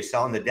company, you're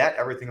selling the debt,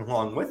 everything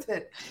along with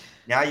it.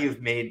 Now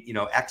you've made,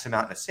 X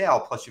amount in a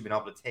sale, plus you've been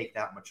able to take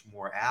that much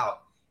more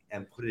out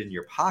and put it in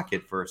your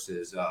pocket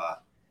versus,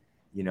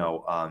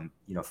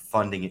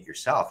 funding it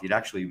yourself. You'd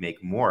actually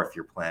make more if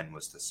your plan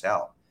was to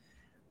sell.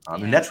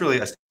 And that's really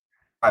a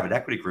private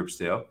equity groups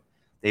do.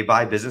 They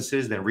buy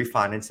businesses, then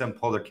refinance them,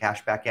 pull their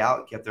cash back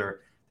out, get their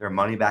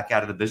money back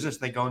out of the business,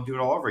 and they go and do it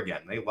all over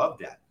again. They love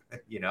that,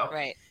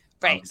 Right.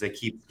 Because they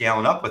keep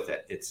scaling up with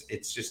it.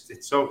 It's just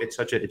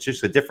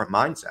a different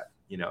mindset,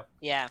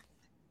 Yeah.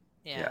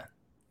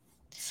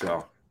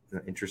 So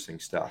interesting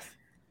stuff.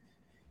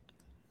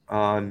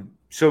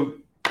 So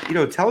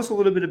tell us a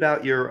little bit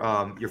about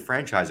your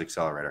franchise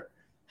accelerator.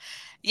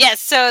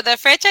 Yes. So the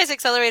Franchise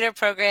Accelerator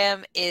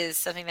program is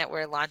something that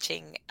we're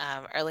launching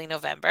early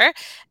November.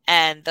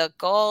 And the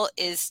goal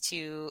is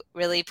to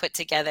really put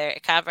together a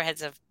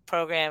comprehensive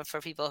program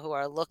for people who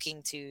are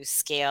looking to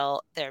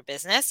scale their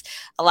business.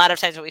 A lot of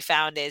times what we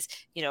found is,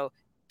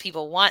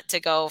 people want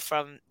to go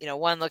from,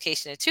 1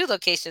 location to 2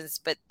 locations,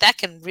 but that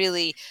can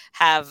really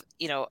have,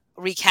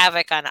 wreak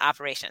havoc on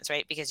operations,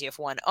 right? Because you have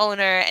 1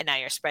 owner and now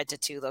you're spread to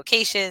 2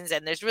 locations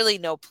and there's really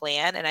no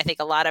plan. And I think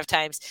a lot of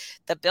times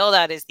the build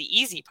out is the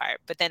easy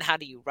part, but then how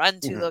do you run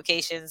 2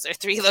 locations or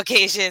 3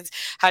 locations?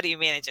 How do you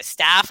manage a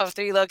staff of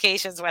 3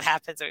 locations? What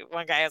happens?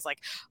 One guy is like,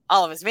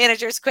 all of his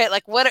managers quit.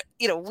 Like, what,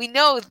 we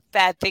know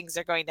bad things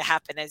are going to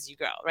happen as you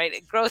grow,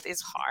 right? Growth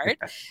is hard,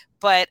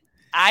 but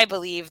I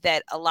believe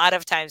that a lot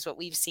of times what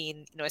we've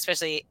seen,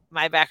 especially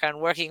my background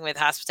working with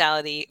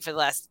hospitality for the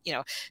last,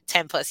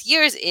 10 plus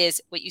years,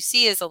 is what you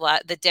see is a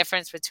lot the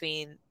difference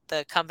between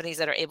the companies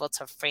that are able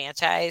to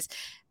franchise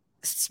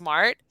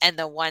smart and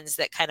the ones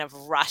that kind of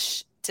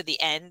rush to the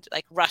end,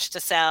 like rush to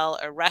sell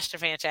or rush to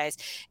franchise,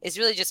 is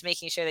really just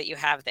making sure that you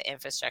have the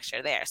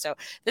infrastructure there. So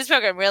this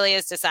program really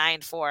is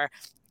designed for,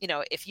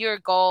 if your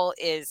goal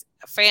is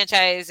a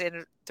franchise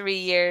in 3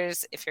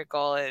 years, if your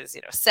goal is,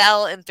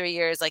 sell in 3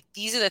 years, like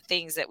these are the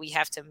things that we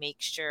have to make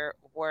sure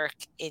work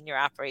in your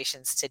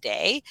operations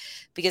today,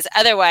 because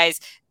otherwise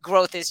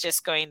growth is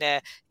just going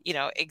to,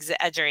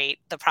 exaggerate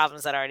the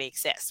problems that already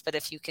exist. But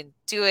if you can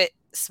do it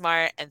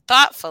smart and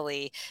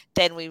thoughtfully,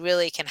 then we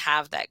really can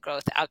have that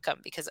growth outcome.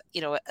 Because,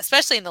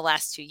 especially in the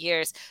last 2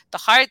 years, the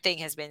hard thing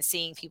has been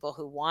seeing people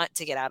who want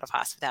to get out of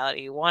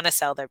hospitality, who want to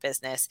sell their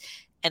business,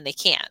 and they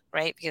can't,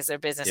 right? Because their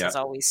business has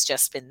always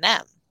just been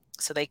them.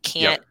 So they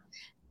can't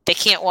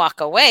walk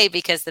away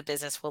because the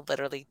business will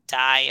literally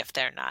die if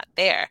they're not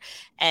there.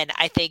 And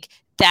I think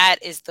that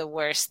is the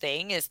worst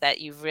thing, is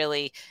that you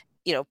really,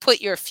 put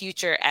your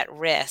future at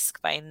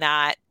risk by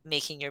not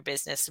making your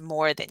business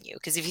more than you.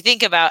 Because if you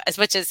think about, as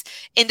much as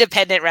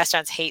independent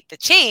restaurants hate the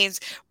chains,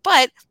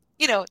 but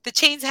the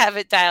chains have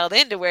it dialed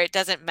into where it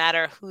doesn't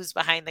matter who's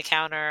behind the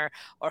counter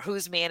or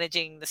who's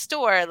managing the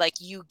store. Like,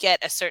 you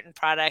get a certain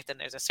product and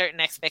there's a certain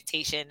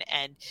expectation.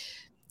 And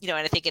and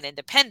I think in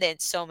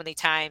independence, so many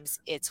times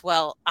it's,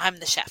 well, I'm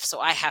the chef, so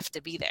I have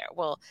to be there.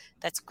 Well,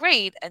 that's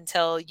great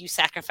until you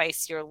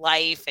sacrifice your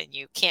life and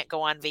you can't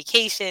go on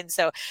vacation.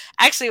 So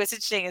actually what's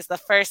interesting is the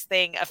first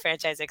thing a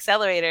franchise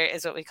accelerator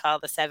is what we call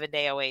the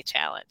 7-day away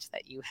challenge,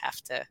 that you have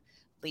to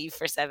leave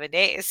for 7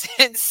 days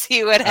and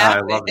see what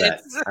happens. I love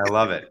that. I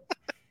love it.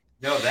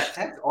 No, that's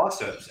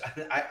awesome.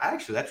 I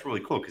actually, that's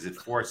really cool, because it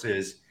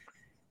forces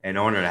an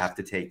owner to have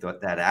to take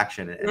that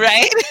action. And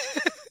right.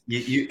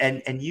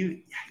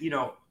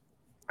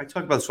 I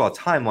talk about this all the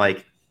time.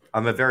 Like,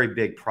 I'm a very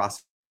big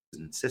process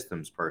and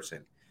systems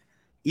person.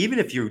 Even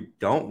if you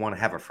don't want to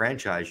have a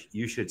franchise,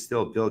 you should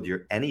still build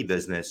any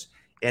business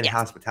in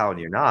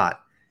hospitality or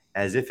not,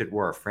 as if it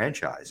were a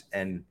franchise.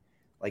 And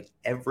like,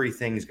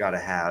 everything's got to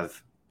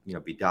have,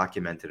 be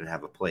documented and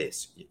have a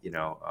place,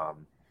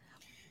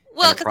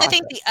 Well, because I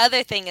think the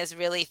other thing is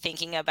really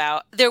thinking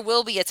about, there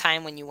will be a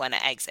time when you want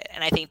to exit.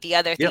 And I think the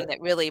other thing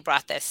that really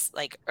brought this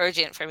like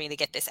urgent for me to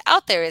get this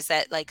out there is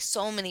that, like,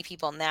 so many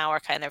people now are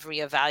kind of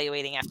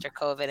reevaluating after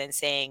COVID and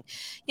saying,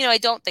 I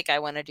don't think I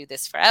want to do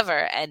this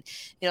forever. And,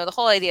 the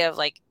whole idea of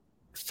like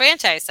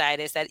franchise side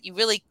is that you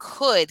really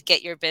could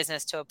get your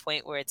business to a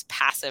point where it's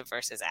passive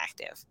versus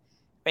active,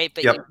 right?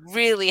 But you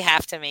really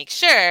have to make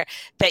sure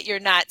that you're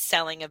not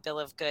selling a bill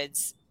of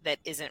goods that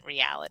isn't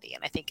reality.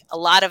 And I think a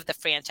lot of the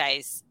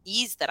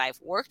franchisees that I've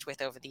worked with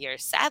over the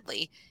years,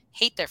 sadly,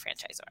 hate their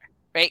franchisor,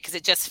 right? Because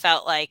it just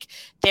felt like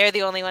they're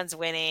the only ones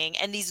winning.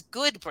 And these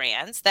good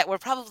brands that were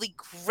probably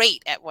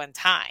great at one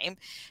time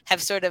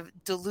have sort of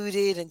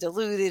diluted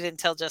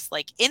until just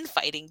like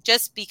infighting,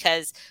 just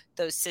because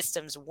those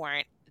systems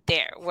weren't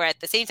there. Where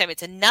at the same time,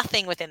 it's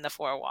nothing within the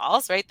four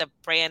walls, right? The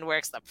brand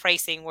works, the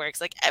pricing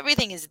works, like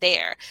everything is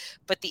there.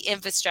 But the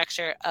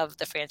infrastructure of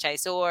the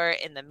franchisor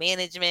and the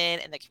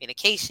management and the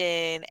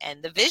communication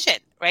and the vision,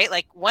 right?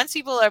 Like, once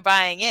people are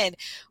buying in,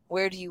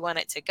 where do you want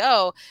it to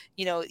go?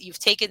 You've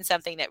taken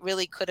something that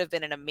really could have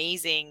been an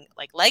amazing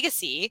like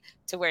legacy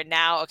to where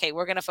now, okay,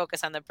 we're going to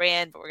focus on the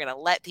brand, but we're going to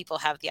let people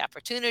have the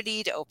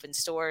opportunity to open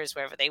stores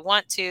wherever they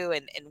want to,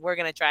 and we're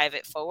going to drive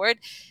it forward,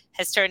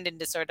 has turned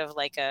into sort of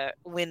like a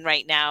win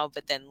right now,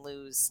 but then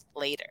lose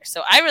later.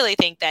 So I really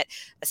think that,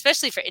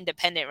 especially for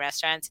independent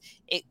restaurants,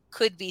 it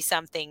could be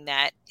something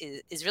that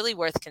is really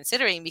worth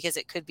considering, because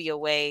it could be a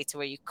way to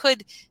where you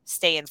could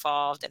stay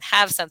involved and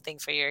have something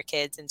for your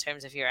kids in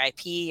terms of your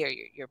IP or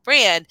your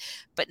brand,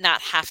 but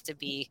not have to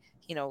be,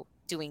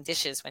 doing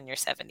dishes when you're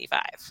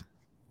 75.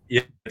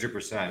 Yeah,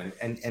 100%.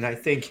 And I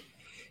think,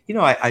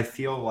 I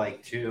feel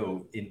like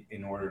too,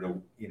 in order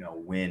to,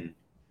 win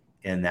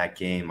in that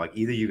game, like,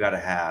 either you got to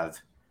have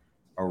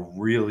a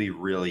really,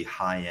 really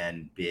high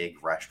end,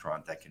 big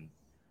restaurant that can,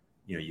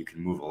 you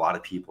can move a lot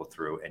of people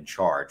through and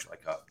charge,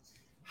 like a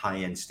high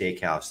end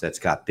steakhouse that's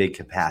got big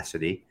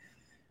capacity.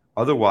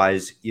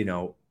 Otherwise,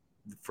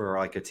 for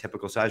like a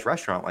typical size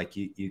restaurant, like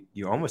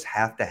you almost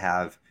have to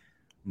have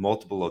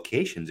multiple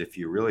locations if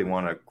you really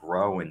want to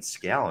grow and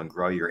scale and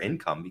grow your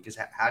income. Because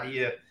how do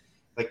you,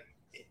 like,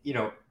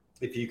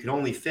 if you can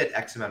only fit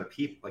X amount of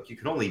people, like, you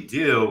can only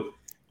do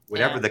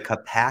whatever the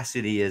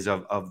capacity is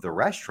of the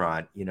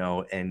restaurant,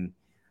 and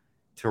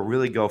to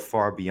really go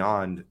far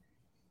beyond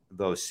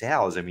those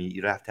sales, I mean,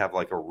 you'd have to have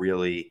like a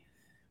really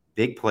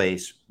big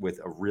place with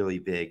a really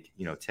big,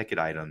 ticket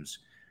items,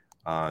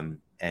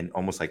 and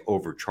almost like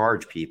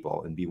overcharge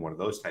people and be one of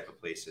those type of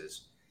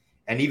places.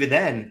 And even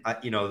then,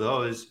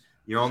 those,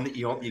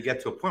 you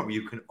get to a point where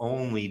you can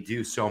only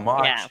do so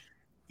much,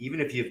 even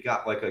if you've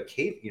got like a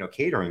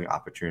catering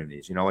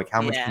opportunities, like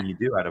how much can you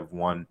do out of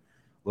one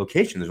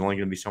location? There's only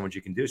going to be so much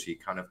you can do. So you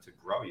kind of, to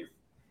grow, you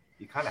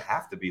kind of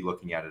have to be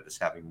looking at it as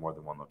having more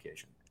than one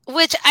location.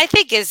 Which I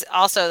think is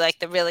also like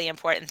the really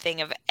important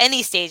thing of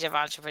any stage of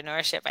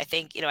entrepreneurship. I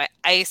think,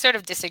 I sort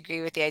of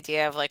disagree with the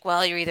idea of like,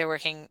 well, you're either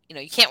working,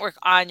 you can't work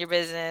on your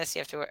business, you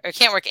have to work, or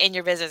can't work in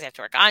your business, you have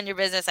to work on your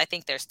business. I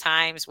think there's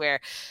times where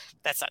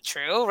that's not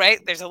true,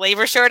 right? There's a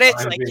labor shortage.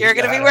 I'm Like just, you're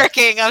going to be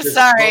working. I'm just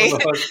sorry.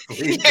 co-host,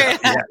 please You're go.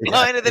 not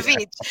going to the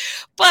beach.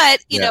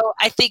 But, Yeah.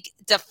 I think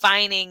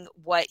defining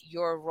what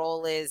your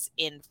role is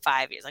in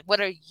 5 years, like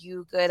what are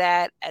you good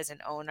at as an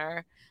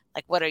owner?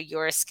 Like what are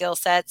your skill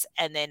sets,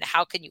 and then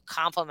how can you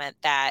complement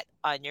that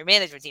on your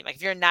management team? Like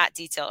if you're not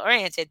detail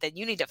oriented, then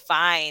you need to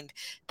find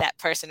that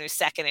person who's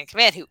second in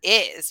command who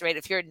is, right?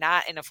 If you're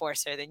not an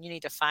enforcer, then you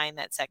need to find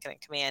that second in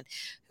command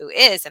who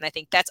is. And I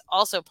think that's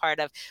also part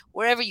of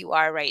wherever you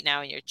are right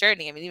now in your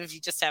journey. I mean, even if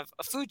you just have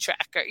a food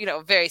truck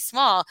or very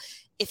small,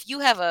 if you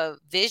have a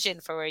vision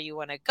for where you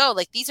want to go,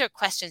 like these are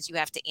questions you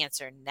have to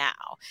answer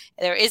now.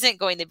 There isn't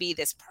going to be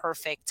this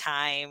perfect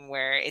time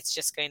where it's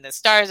just the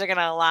stars are going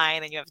to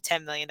align and you have a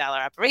 $10 million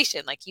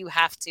operation. Like you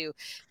have to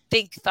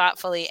think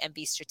thoughtfully and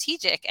be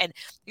strategic. And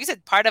you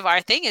said part of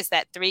our thing is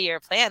that 3-year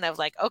plan of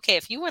like, okay,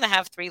 if you want to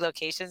have 3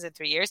 locations in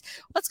 3 years,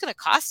 what's going to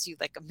cost you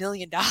like $1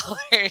 million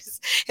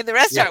in the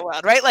restaurant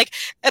world, right? Like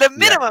at a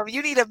minimum,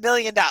 you need $1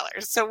 million.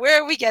 So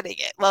where are we getting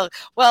it? Well,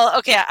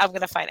 okay, I'm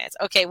going to finance.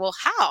 Okay, well,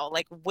 how?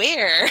 Like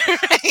where?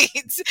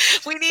 Right?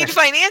 We need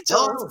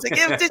financials to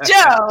give to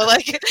Joe.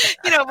 Like,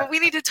 but we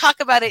need to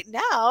talk about it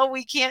now.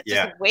 We can't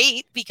just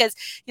wait because,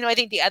 I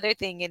think the other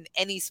thing in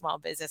any small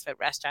business, but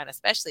restaurant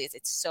especially, is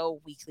it's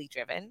so weekly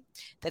driven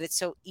that it's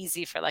so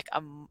easy for like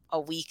a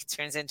week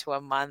turns into a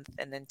month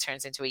and then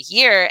turns into a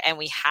year and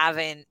we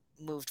haven't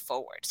moved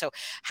forward. So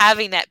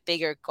having that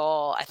bigger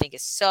goal, I think,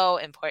 is so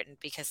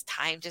important because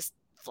time just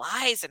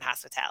flies in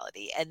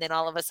hospitality. And then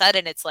all of a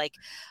sudden it's like,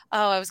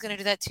 oh, I was going to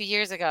do that 2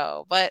 years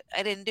ago, but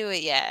I didn't do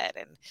it yet.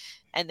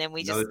 And then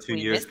Another 2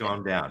 years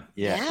gone down.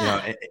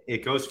 Yeah.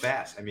 It goes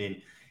fast. I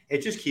mean,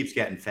 it just keeps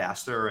getting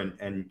faster.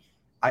 And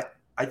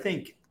I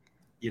think,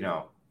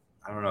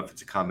 I don't know if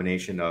it's a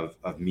combination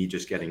of me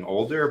just getting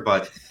older,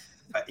 but,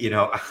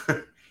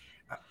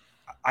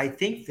 I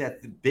think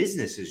that the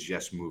business is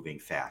just moving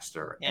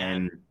faster. Yeah.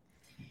 And,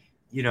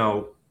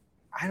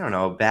 I don't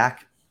know,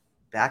 back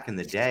in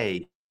the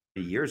day,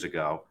 years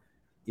ago,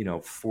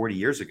 40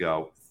 years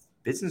ago,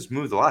 business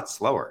moved a lot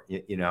slower,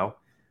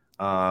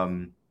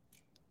 now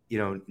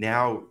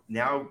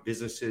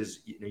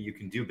businesses, you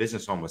can do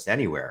business almost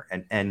anywhere.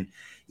 And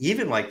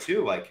even I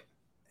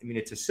mean,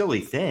 it's a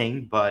silly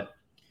thing, but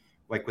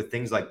like with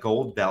things like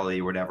Gold Belly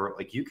or whatever,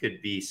 like you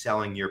could be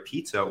selling your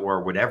pizza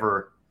or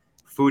whatever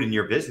food in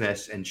your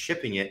business and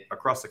shipping it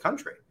across the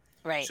country.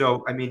 Right.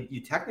 So, I mean,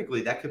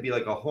 technically that could be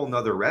like a whole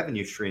nother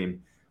revenue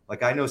stream.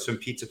 Like I know some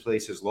pizza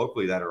places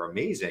locally that are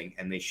amazing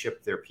and they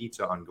ship their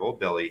pizza on Gold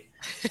Belly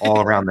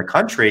all around the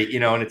country,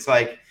 and it's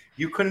like,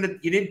 you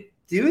didn't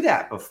do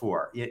that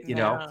before,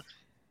 know.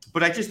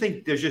 But I just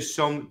think there's just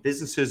some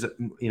businesses,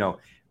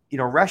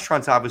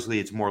 restaurants, obviously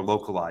it's more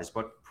localized,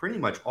 but pretty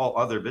much all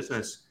other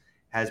business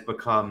has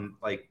become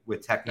like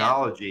with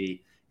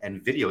technology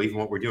and video, even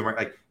what we're doing, right?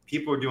 Like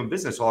people are doing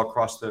business all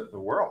across the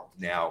world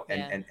now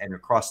and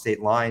across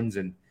state lines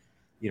and,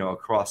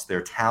 across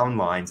their town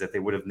lines that they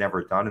would have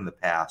never done in the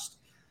past.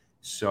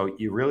 So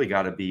you really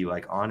got to be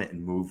like on it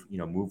and move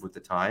with the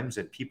times,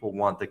 and people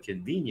want the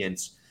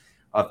convenience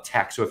of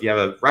tech. So if you have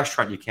a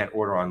restaurant you can't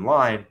order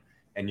online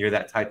and you're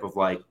that type of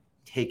like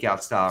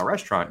takeout style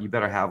restaurant, you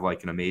better have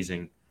like an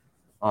amazing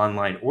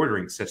online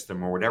ordering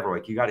system or whatever.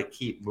 Like you got to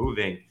keep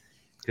moving,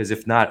 because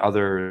if not,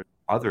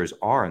 others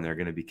are, and they're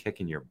going to be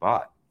kicking your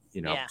butt,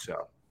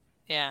 So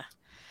yeah.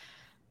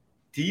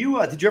 Did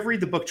you ever read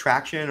the book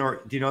Traction,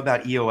 or do you know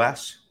about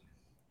EOS?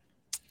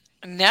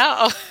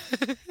 No.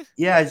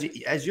 Yeah,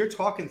 as you're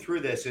talking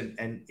through this,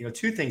 and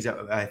two things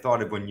that I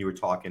thought of when you were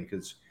talking,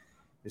 because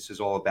this is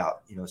all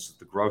about, this is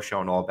the Growth Show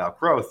and all about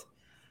growth.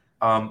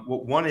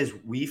 One is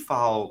we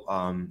follow,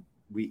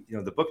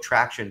 the book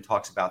Traction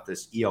talks about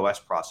this EOS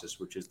process,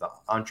 which is the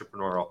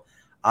entrepreneurial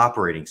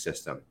operating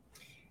system.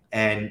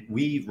 And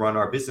we run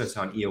our business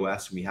on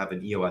EOS, and we have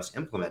an EOS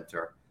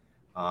implementer,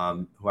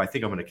 who I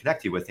think I'm going to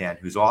connect you with, Ann,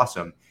 who's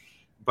awesome.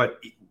 But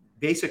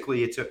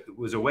basically, it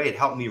was a way it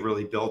helped me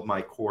really build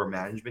my core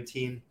management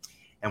team.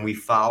 And we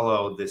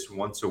follow this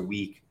once a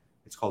week.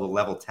 It's called a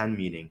level 10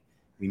 meeting.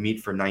 We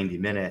meet for 90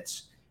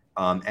 minutes,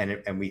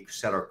 and we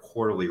set our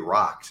quarterly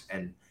rocks.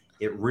 And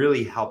it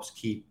really helps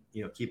keep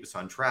us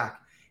on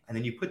track. And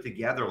then you put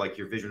together like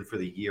your vision for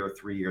the year,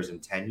 3 years,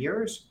 and 10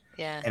 years.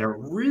 Yeah. And it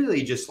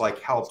really just like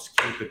helps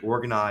keep it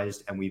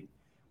organized. And we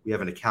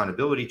have an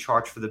accountability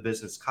chart for the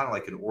business, kind of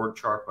like an org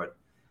chart, but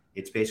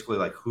it's basically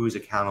like who's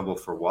accountable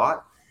for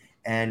what.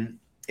 And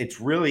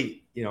it's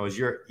really, as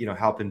you're,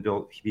 helping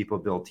people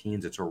build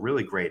teams, it's a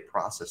really great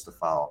process to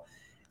follow.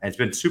 And it's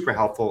been super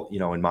helpful,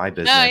 in my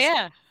business. Oh,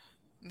 yeah.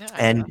 No,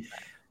 and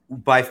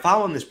by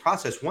following this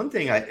process, one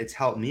thing it's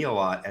helped me a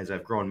lot as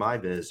I've grown my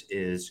biz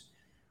is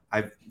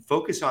I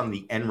focus on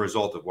the end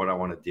result of what I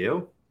want to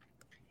do.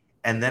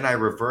 And then I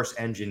reverse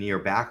engineer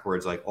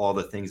backwards, like all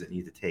the things that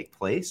need to take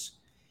place.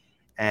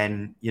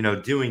 And,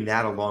 doing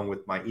that along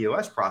with my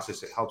EOS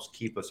process, it helps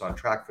keep us on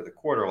track for the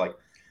quarter, like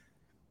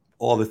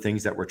all the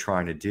things that we're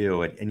trying to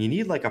do. And you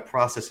need like a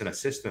process and a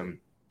system,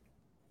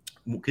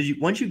 because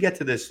once you get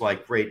to this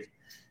like great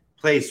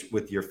place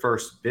with your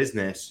first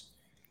business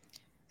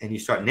and you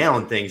start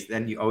nailing things,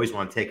 then you always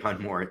want to take on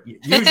more.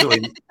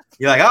 Usually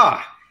you're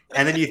like,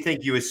 and then you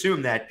think you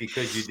assume that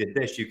because you did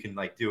this, you can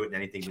like do it in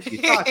anything that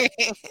you touch.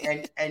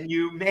 And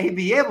you may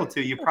be able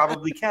to, you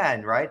probably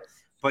can, right?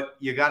 But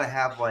you got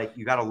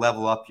to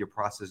level up your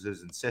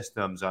processes and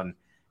systems on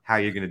how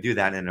you're going to do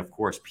that. And of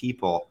course,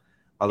 people,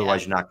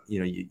 otherwise you're not,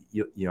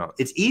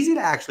 it's easy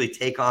to actually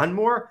take on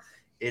more.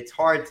 It's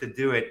hard to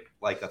do it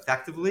like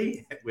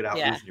effectively without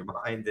losing your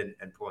mind and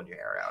pulling your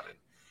hair out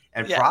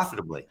and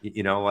profitably,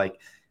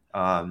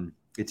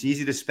 it's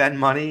easy to spend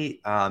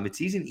money.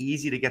 It's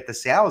easy to get the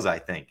sales, I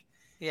think.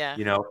 Yeah.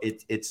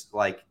 It's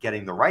like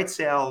getting the right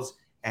sales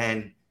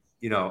and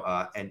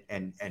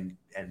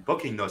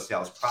booking those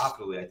sales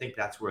properly. I think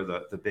that's where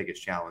the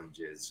biggest challenge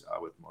is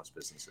with most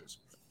businesses.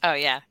 Oh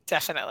yeah,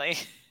 definitely.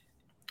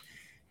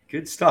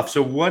 Good stuff.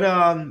 So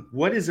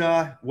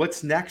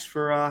what's next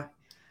for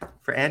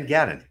Ann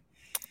Gannon?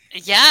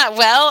 Yeah,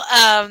 well,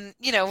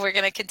 we're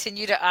going to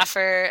continue to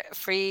offer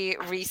free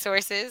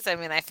resources. I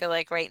mean, I feel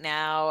like right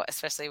now,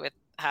 especially with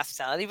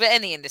hospitality, but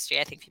any industry,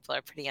 I think people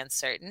are pretty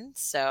uncertain.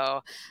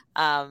 So,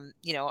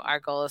 our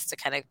goal is to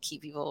kind of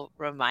keep people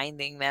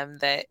reminding them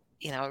that,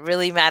 it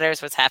really matters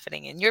what's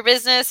happening in your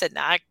business and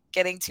not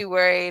getting too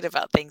worried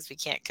about things we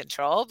can't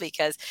control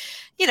because,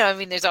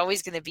 there's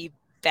always going to be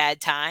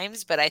bad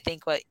times, but I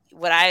think what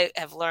I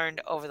have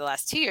learned over the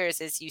last 2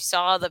 years is you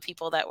saw the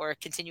people that were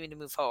continuing to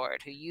move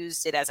forward, who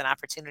used it as an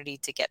opportunity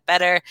to get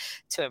better,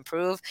 to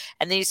improve,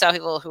 and then you saw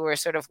people who were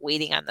sort of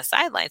waiting on the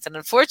sidelines. And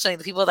unfortunately,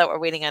 the people that were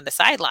waiting on the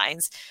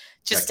sidelines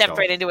just stepped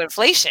right into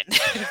inflation,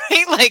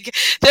 right? Like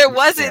there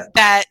wasn't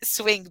that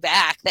swing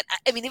back. That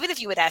I mean, even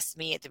if you had asked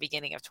me at the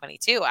beginning of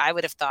 22, I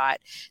would have thought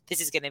this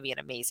is going to be an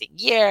amazing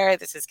year.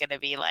 This is going to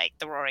be like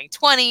the roaring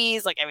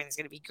 20s, like everything's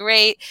going to be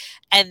great.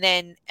 And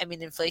then, I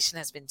mean, inflation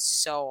has been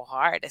so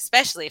hard,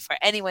 especially for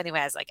anyone who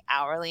has like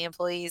hourly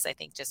employees. I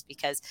think just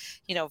because,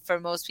 for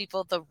most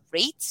people, the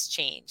rates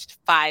changed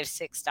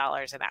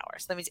 $5-6 an hour.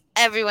 So that means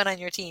everyone on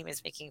your team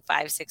is making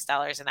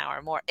 $5-6 an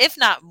hour more, if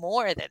not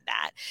more than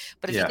that.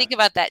 But if you think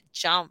about that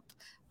jump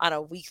on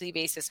a weekly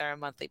basis or a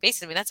monthly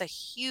basis, I mean, that's a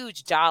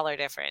huge dollar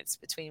difference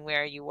between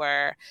where you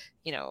were,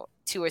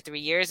 2 or 3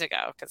 years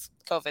ago, because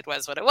COVID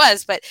was what it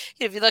was. But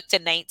if you look to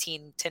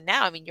 19 to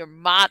now, I mean,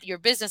 your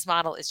business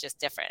model is just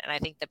different. And I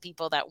think the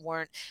people that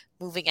weren't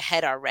moving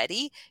ahead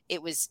already,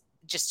 it was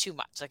just too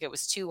much. Like it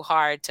was too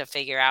hard to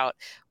figure out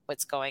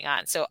what's going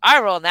on. So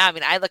our role now, I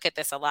mean, I look at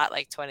this a lot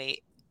like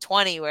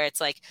 2020, where it's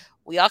like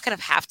we all kind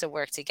of have to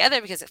work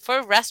together, because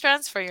for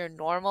restaurants, for your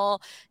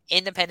normal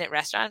independent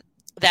restaurant,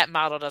 that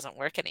model doesn't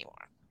work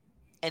anymore.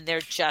 And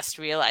they're just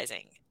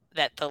realizing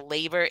that the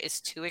labor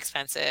is too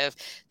expensive,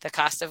 the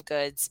cost of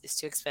goods is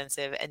too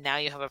expensive, and now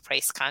you have a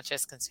price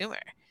conscious consumer.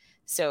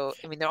 So,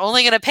 I mean, they're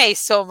only going to pay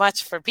so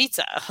much for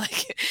pizza.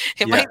 Like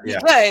it might be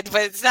good,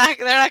 but they're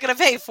not going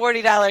to pay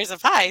 $40 a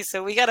pie.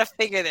 So we got to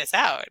figure this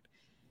out.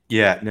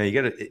 Yeah, no,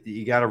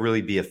 you got to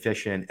really be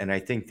efficient. And I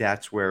think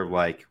that's where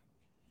like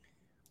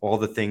all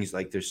the things,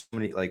 like there's so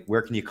many, like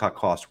where can you cut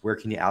costs? Where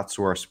can you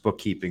outsource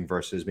bookkeeping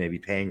versus maybe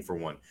paying for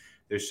one?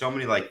 There's so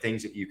many like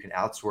things that you can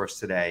outsource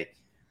today.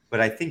 But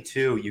I think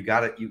too,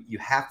 you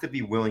have to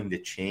be willing to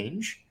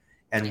change,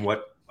 and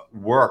what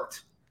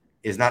worked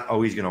is not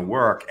always going to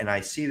work. And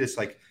I see this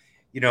like,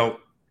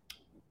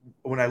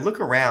 when I look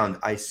around,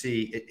 I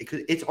see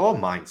it's all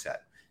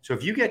mindset. So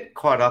if you get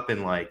caught up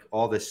in like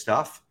all this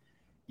stuff,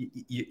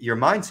 your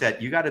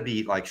mindset, you got to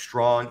be like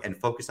strong and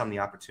focused on the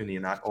opportunity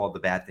and not all the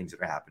bad things that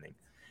are happening.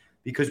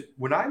 Because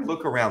when I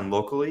look around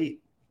locally,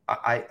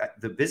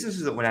 the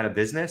businesses that went out of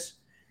business,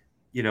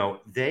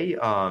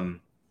 the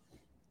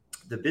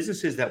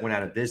businesses that went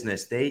out of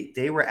business,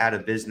 they were out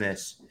of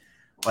business,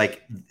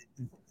 like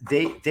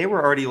they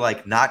were already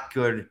like not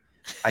good.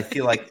 I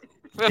feel like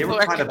they were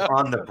kind of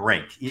on the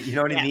brink. You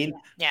know what I mean?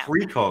 Yeah.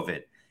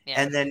 Pre-COVID,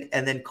 and then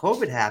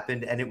COVID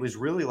happened, and it was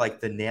really like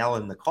the nail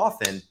in the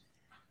coffin.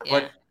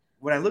 But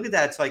when I look at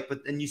that, it's like,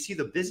 but then you see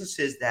the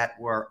businesses that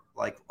were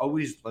like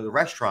always, like the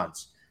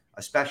restaurants,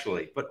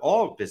 especially, but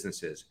all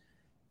businesses,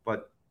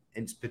 but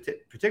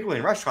particularly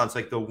in restaurants,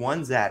 like the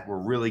ones that were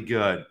really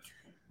good,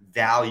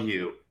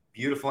 value,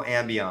 beautiful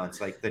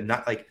ambiance, like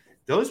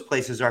those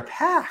places are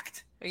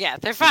packed. Yeah,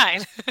 they're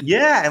fine.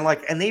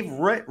 and they've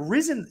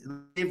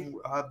risen,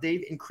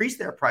 they've increased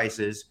their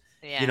prices,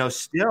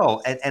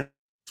 still and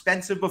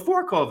expensive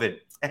before COVID,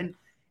 and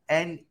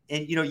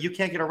you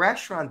can't get a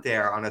restaurant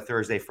there on a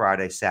Thursday,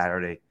 Friday,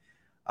 Saturday.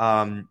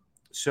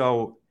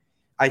 So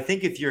I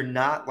think if you're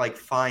not like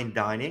fine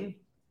dining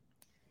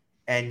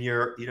and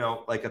you're,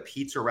 like a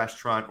pizza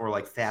restaurant or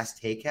like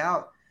fast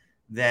takeout,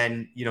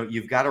 then,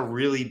 you've got to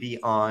really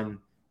be on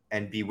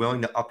and be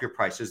willing to up your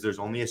prices. There's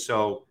only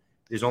so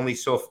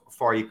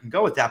far you can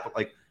go with that. But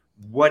like,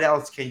 what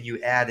else can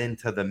you add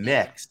into the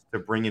mix to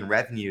bring in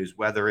revenues,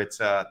 whether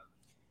it's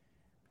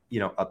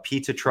a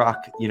pizza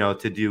truck,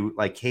 to do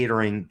like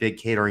big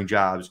catering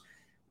jobs,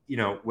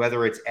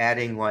 whether it's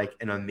adding like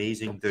an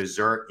amazing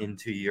dessert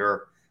into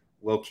your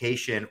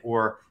location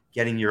or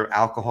getting your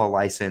alcohol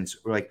license,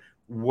 or like,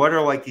 what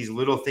are like these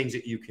little things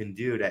that you can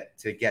do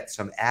to get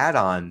some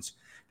add-ons,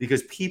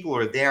 because people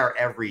are there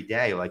every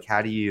day. Like,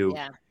 how do you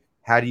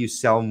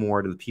sell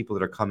more to the people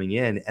that are coming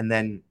in? And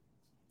then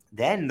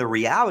the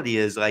reality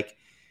is, like,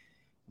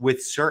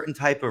 with certain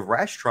type of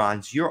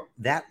restaurants,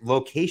 that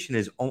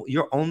location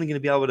you're only going to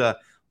be able to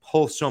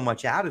pull so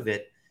much out of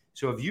it.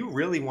 So if you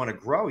really want to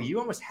grow, you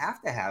almost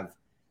have to have,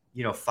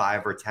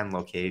 5 or 10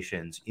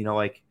 locations.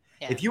 Like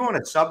if you own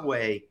a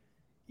Subway,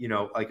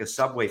 like a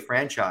Subway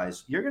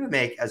franchise, you're going to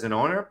make, as an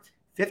owner,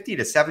 $50,000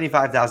 to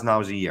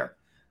 $75,000 a year,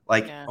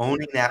 like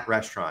owning that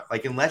restaurant.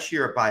 Like, unless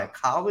you're by a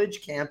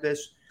college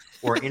campus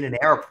or in an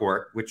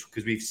airport,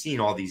 because we've seen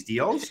all these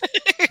deals,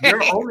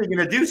 you're only going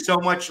to do so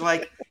much.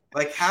 Like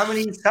how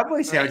many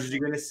Subway sandwiches are you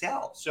going to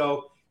sell?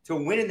 So to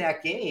win in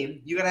that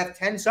game, you got to have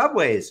 10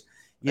 Subways,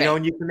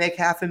 and you can make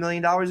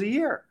 $500,000 a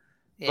year.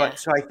 Yeah. But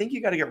so I think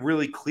you got to get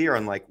really clear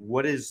on like,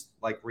 what is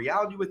like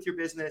reality with your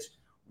business?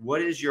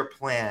 What is your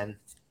plan?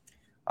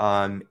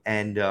 And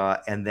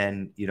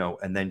then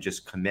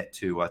just commit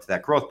to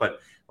that growth. But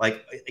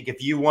like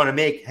if you want to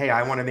make, hey,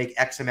 I want to make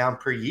X amount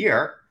per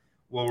year,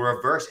 we'll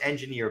reverse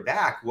engineer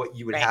back what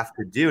you would have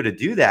to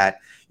do that.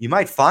 You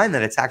might find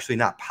that it's actually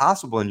not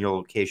possible in your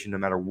location, no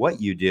matter what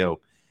you do.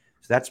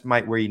 So that's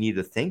where you need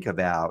to think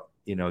about,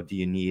 do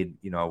you need,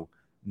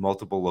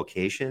 multiple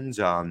locations?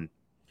 And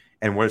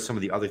what are some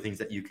of the other things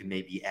that you can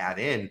maybe add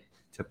in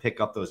to pick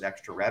up those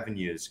extra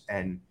revenues?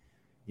 And,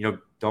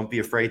 don't be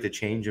afraid to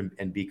change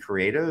and be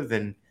creative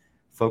and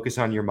focus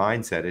on your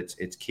mindset.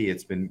 It's key.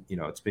 It's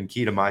been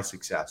key to my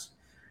success.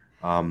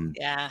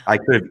 I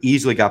could have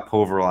easily got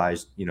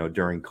pulverized,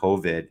 during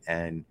COVID,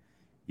 and,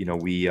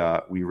 we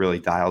really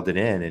dialed it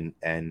in,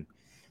 and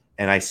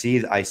I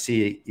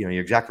see, you're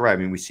exactly right. I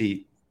mean, we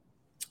see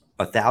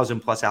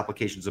 1,000+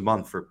 applications a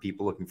month for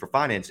people looking for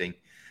financing.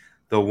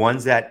 The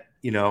ones that,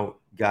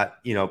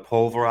 got,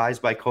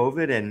 pulverized by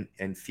COVID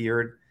and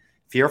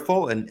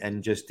fearful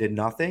and just did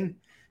nothing,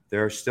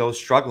 they're still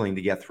struggling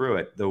to get through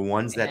it. The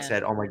ones that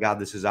said, oh my God,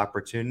 this is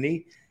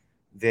opportunity,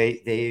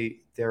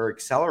 they're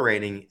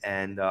accelerating,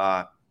 and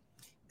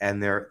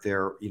they're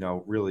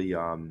really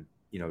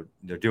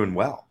they're doing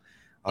well.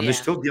 They're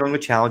still dealing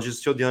with challenges,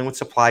 still dealing with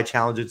supply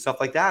challenges and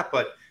stuff like that,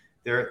 but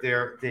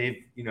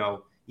they've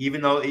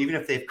even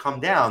if they've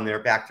come down, they're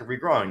back to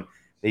regrowing.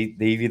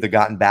 They've either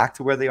gotten back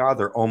to where they are,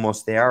 they're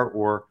almost there,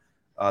 or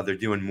they're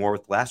doing more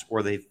with less,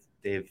 or they've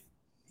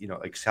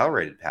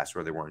accelerated past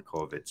where they were in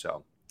COVID.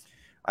 So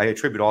I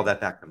attribute all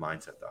that back to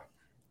mindset, though.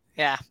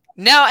 Yeah.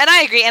 No, and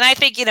I agree. And I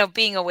think,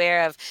 being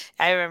aware of,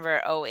 I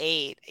remember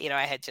 08,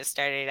 I had just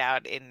started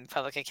out in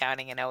public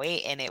accounting in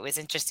 08, and it was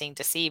interesting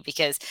to see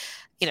because,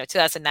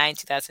 2009,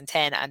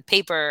 2010 on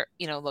paper,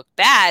 looked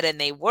bad, and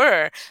they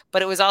were,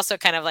 but it was also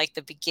kind of like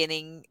the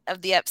beginning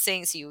of the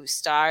upswing. So you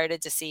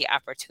started to see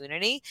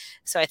opportunity.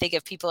 So I think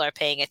if people are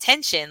paying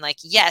attention, like,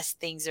 yes,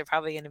 things are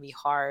probably going to be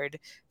hard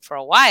for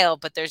a while,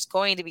 but there's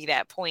going to be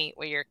that point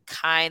where you're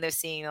kind of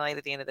seeing the light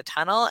at the end of the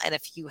tunnel. And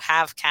if you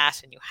have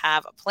cash and you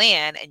have a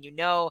plan and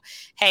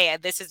hey,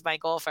 this is my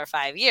goal for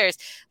 5 years,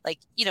 like,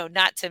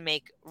 not to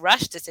make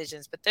rush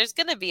decisions, but there's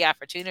going to be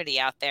opportunity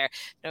out there,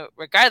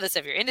 regardless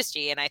of your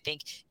industry. And I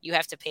think you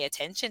have to pay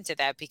attention to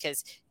that,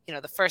 because,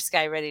 the first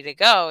guy ready to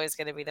go is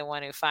going to be the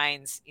one who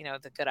finds,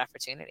 the good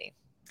opportunity.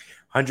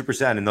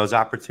 100%. And those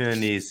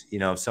opportunities,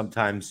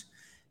 sometimes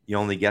you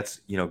only get,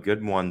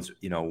 good ones,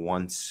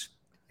 once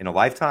in a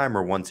lifetime,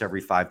 or once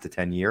every 5 to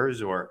 10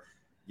 years, or,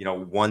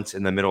 once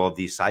in the middle of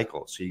these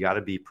cycles. So you got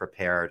to be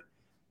prepared,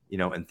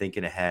 and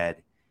thinking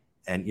ahead.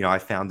 And, I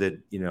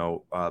founded,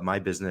 my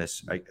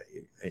business, I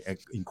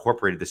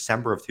incorporated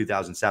December of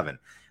 2007.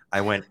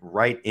 I went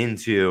right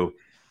into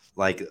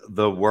like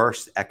the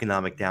worst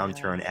economic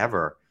downturn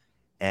ever.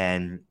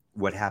 And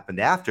what happened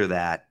after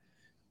that,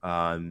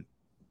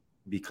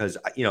 because,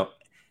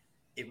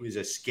 it was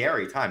a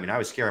scary time. I mean, I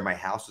was scared. My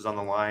house was on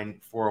the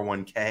line,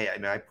 401k. I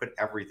mean, I put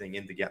everything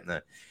into getting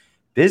the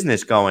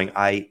business going.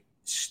 I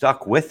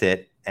stuck with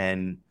it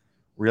and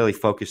really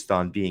focused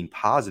on being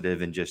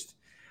positive, and just,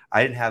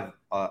 I didn't have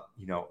a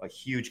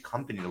huge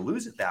company to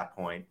lose at that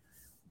point,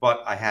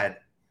 but I had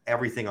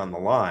everything on the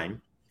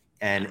line,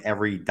 and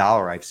every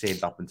dollar I've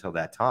saved up until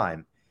that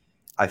time,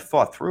 I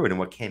fought through it. And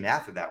what came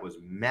after that was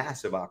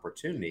massive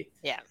opportunity.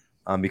 Yeah.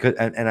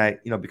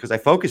 Because I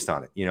focused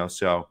on it,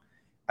 so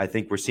I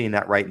think we're seeing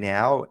that right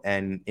now.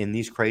 And in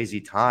these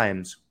crazy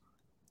times,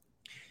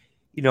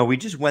 we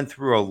just went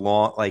through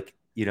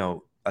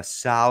a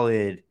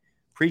solid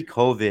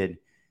pre-COVID.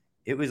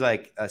 It was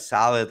like a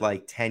solid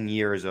 10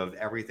 years of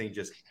everything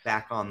just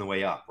back on the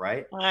way up,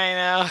 right? I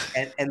know.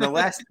 And the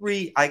last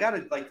 3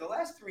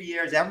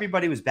 years,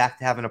 everybody was back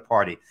to having a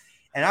party.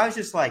 And I was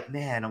just like,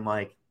 man, I'm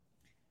like,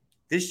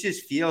 this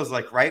just feels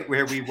like right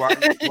where we were,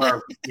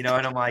 and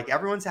I'm like,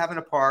 everyone's having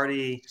a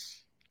party.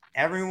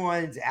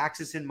 Everyone's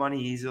accessing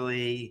money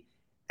easily.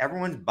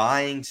 everyone's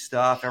buying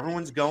stuff,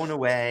 everyone's going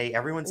away,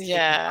 everyone's taking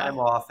Yeah. time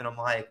off. And I'm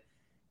like,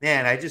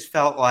 man, I just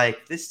felt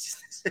like this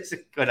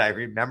isn't good. I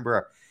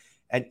remember,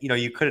 and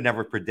you could have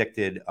never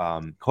predicted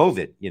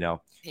COVID,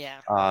 Yeah.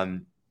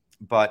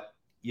 but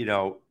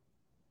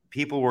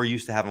people were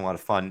used to having a lot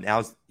of fun.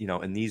 Now,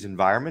 in these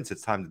environments,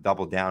 it's time to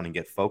double down and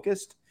get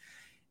focused.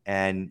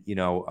 And you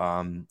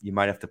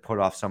might have to put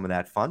off some of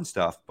that fun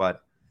stuff,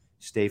 but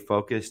stay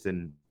focused.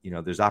 And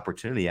there's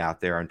opportunity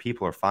out there, and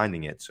people are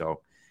finding it.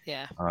 So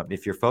Yeah.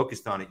 if you're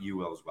focused on it, you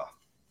will as well.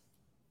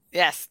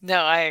 Yes.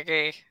 No, I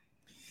agree.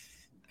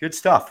 Good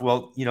stuff.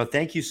 Well,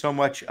 thank you so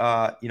much,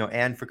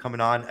 Ann, for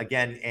coming on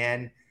again.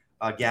 Ann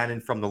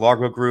Gannon from the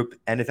Largo Group.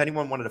 And if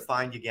anyone wanted to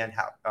find you again,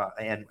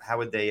 Ann, how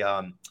would they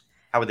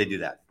do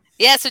that?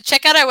 Yeah, so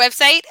check out our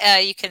website.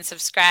 You can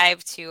subscribe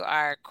to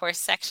our course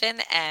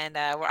section, and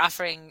we're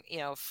offering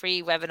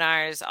free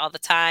webinars all the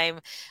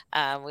time.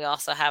 We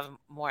also have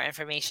more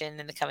information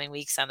in the coming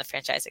weeks on the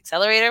Franchise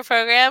Accelerator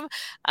program.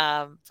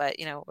 But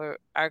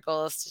our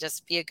goal is to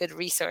just be a good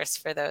resource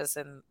for those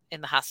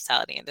in the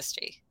hospitality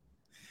industry.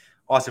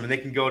 Awesome. And they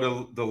can go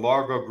to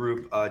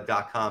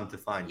thelargogroup.com to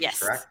find you,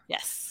 correct?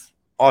 Yes.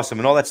 Awesome.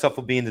 And all that stuff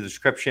will be in the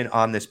description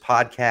on this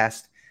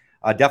podcast.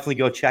 Definitely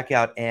go check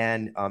out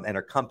Ann and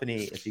her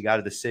company. If you got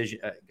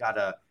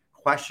a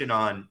question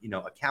on,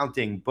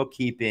 accounting,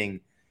 bookkeeping,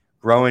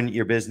 growing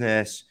your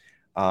business,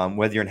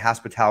 whether you're in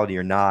hospitality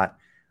or not,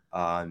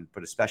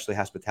 but especially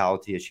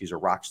hospitality, as she's a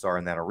rock star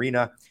in that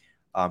arena.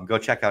 Go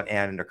check out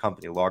Ann and her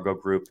company, Largo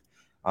Group.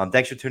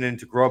 Thanks for tuning in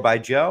to Grow by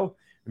Joe.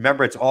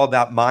 Remember, it's all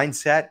about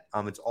mindset.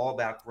 It's all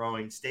about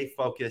growing. Stay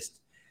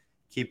focused.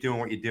 Keep doing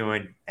what you're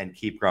doing and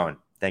keep growing.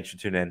 Thanks for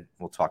tuning in.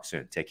 We'll talk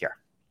soon. Take care.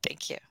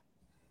 Thank you.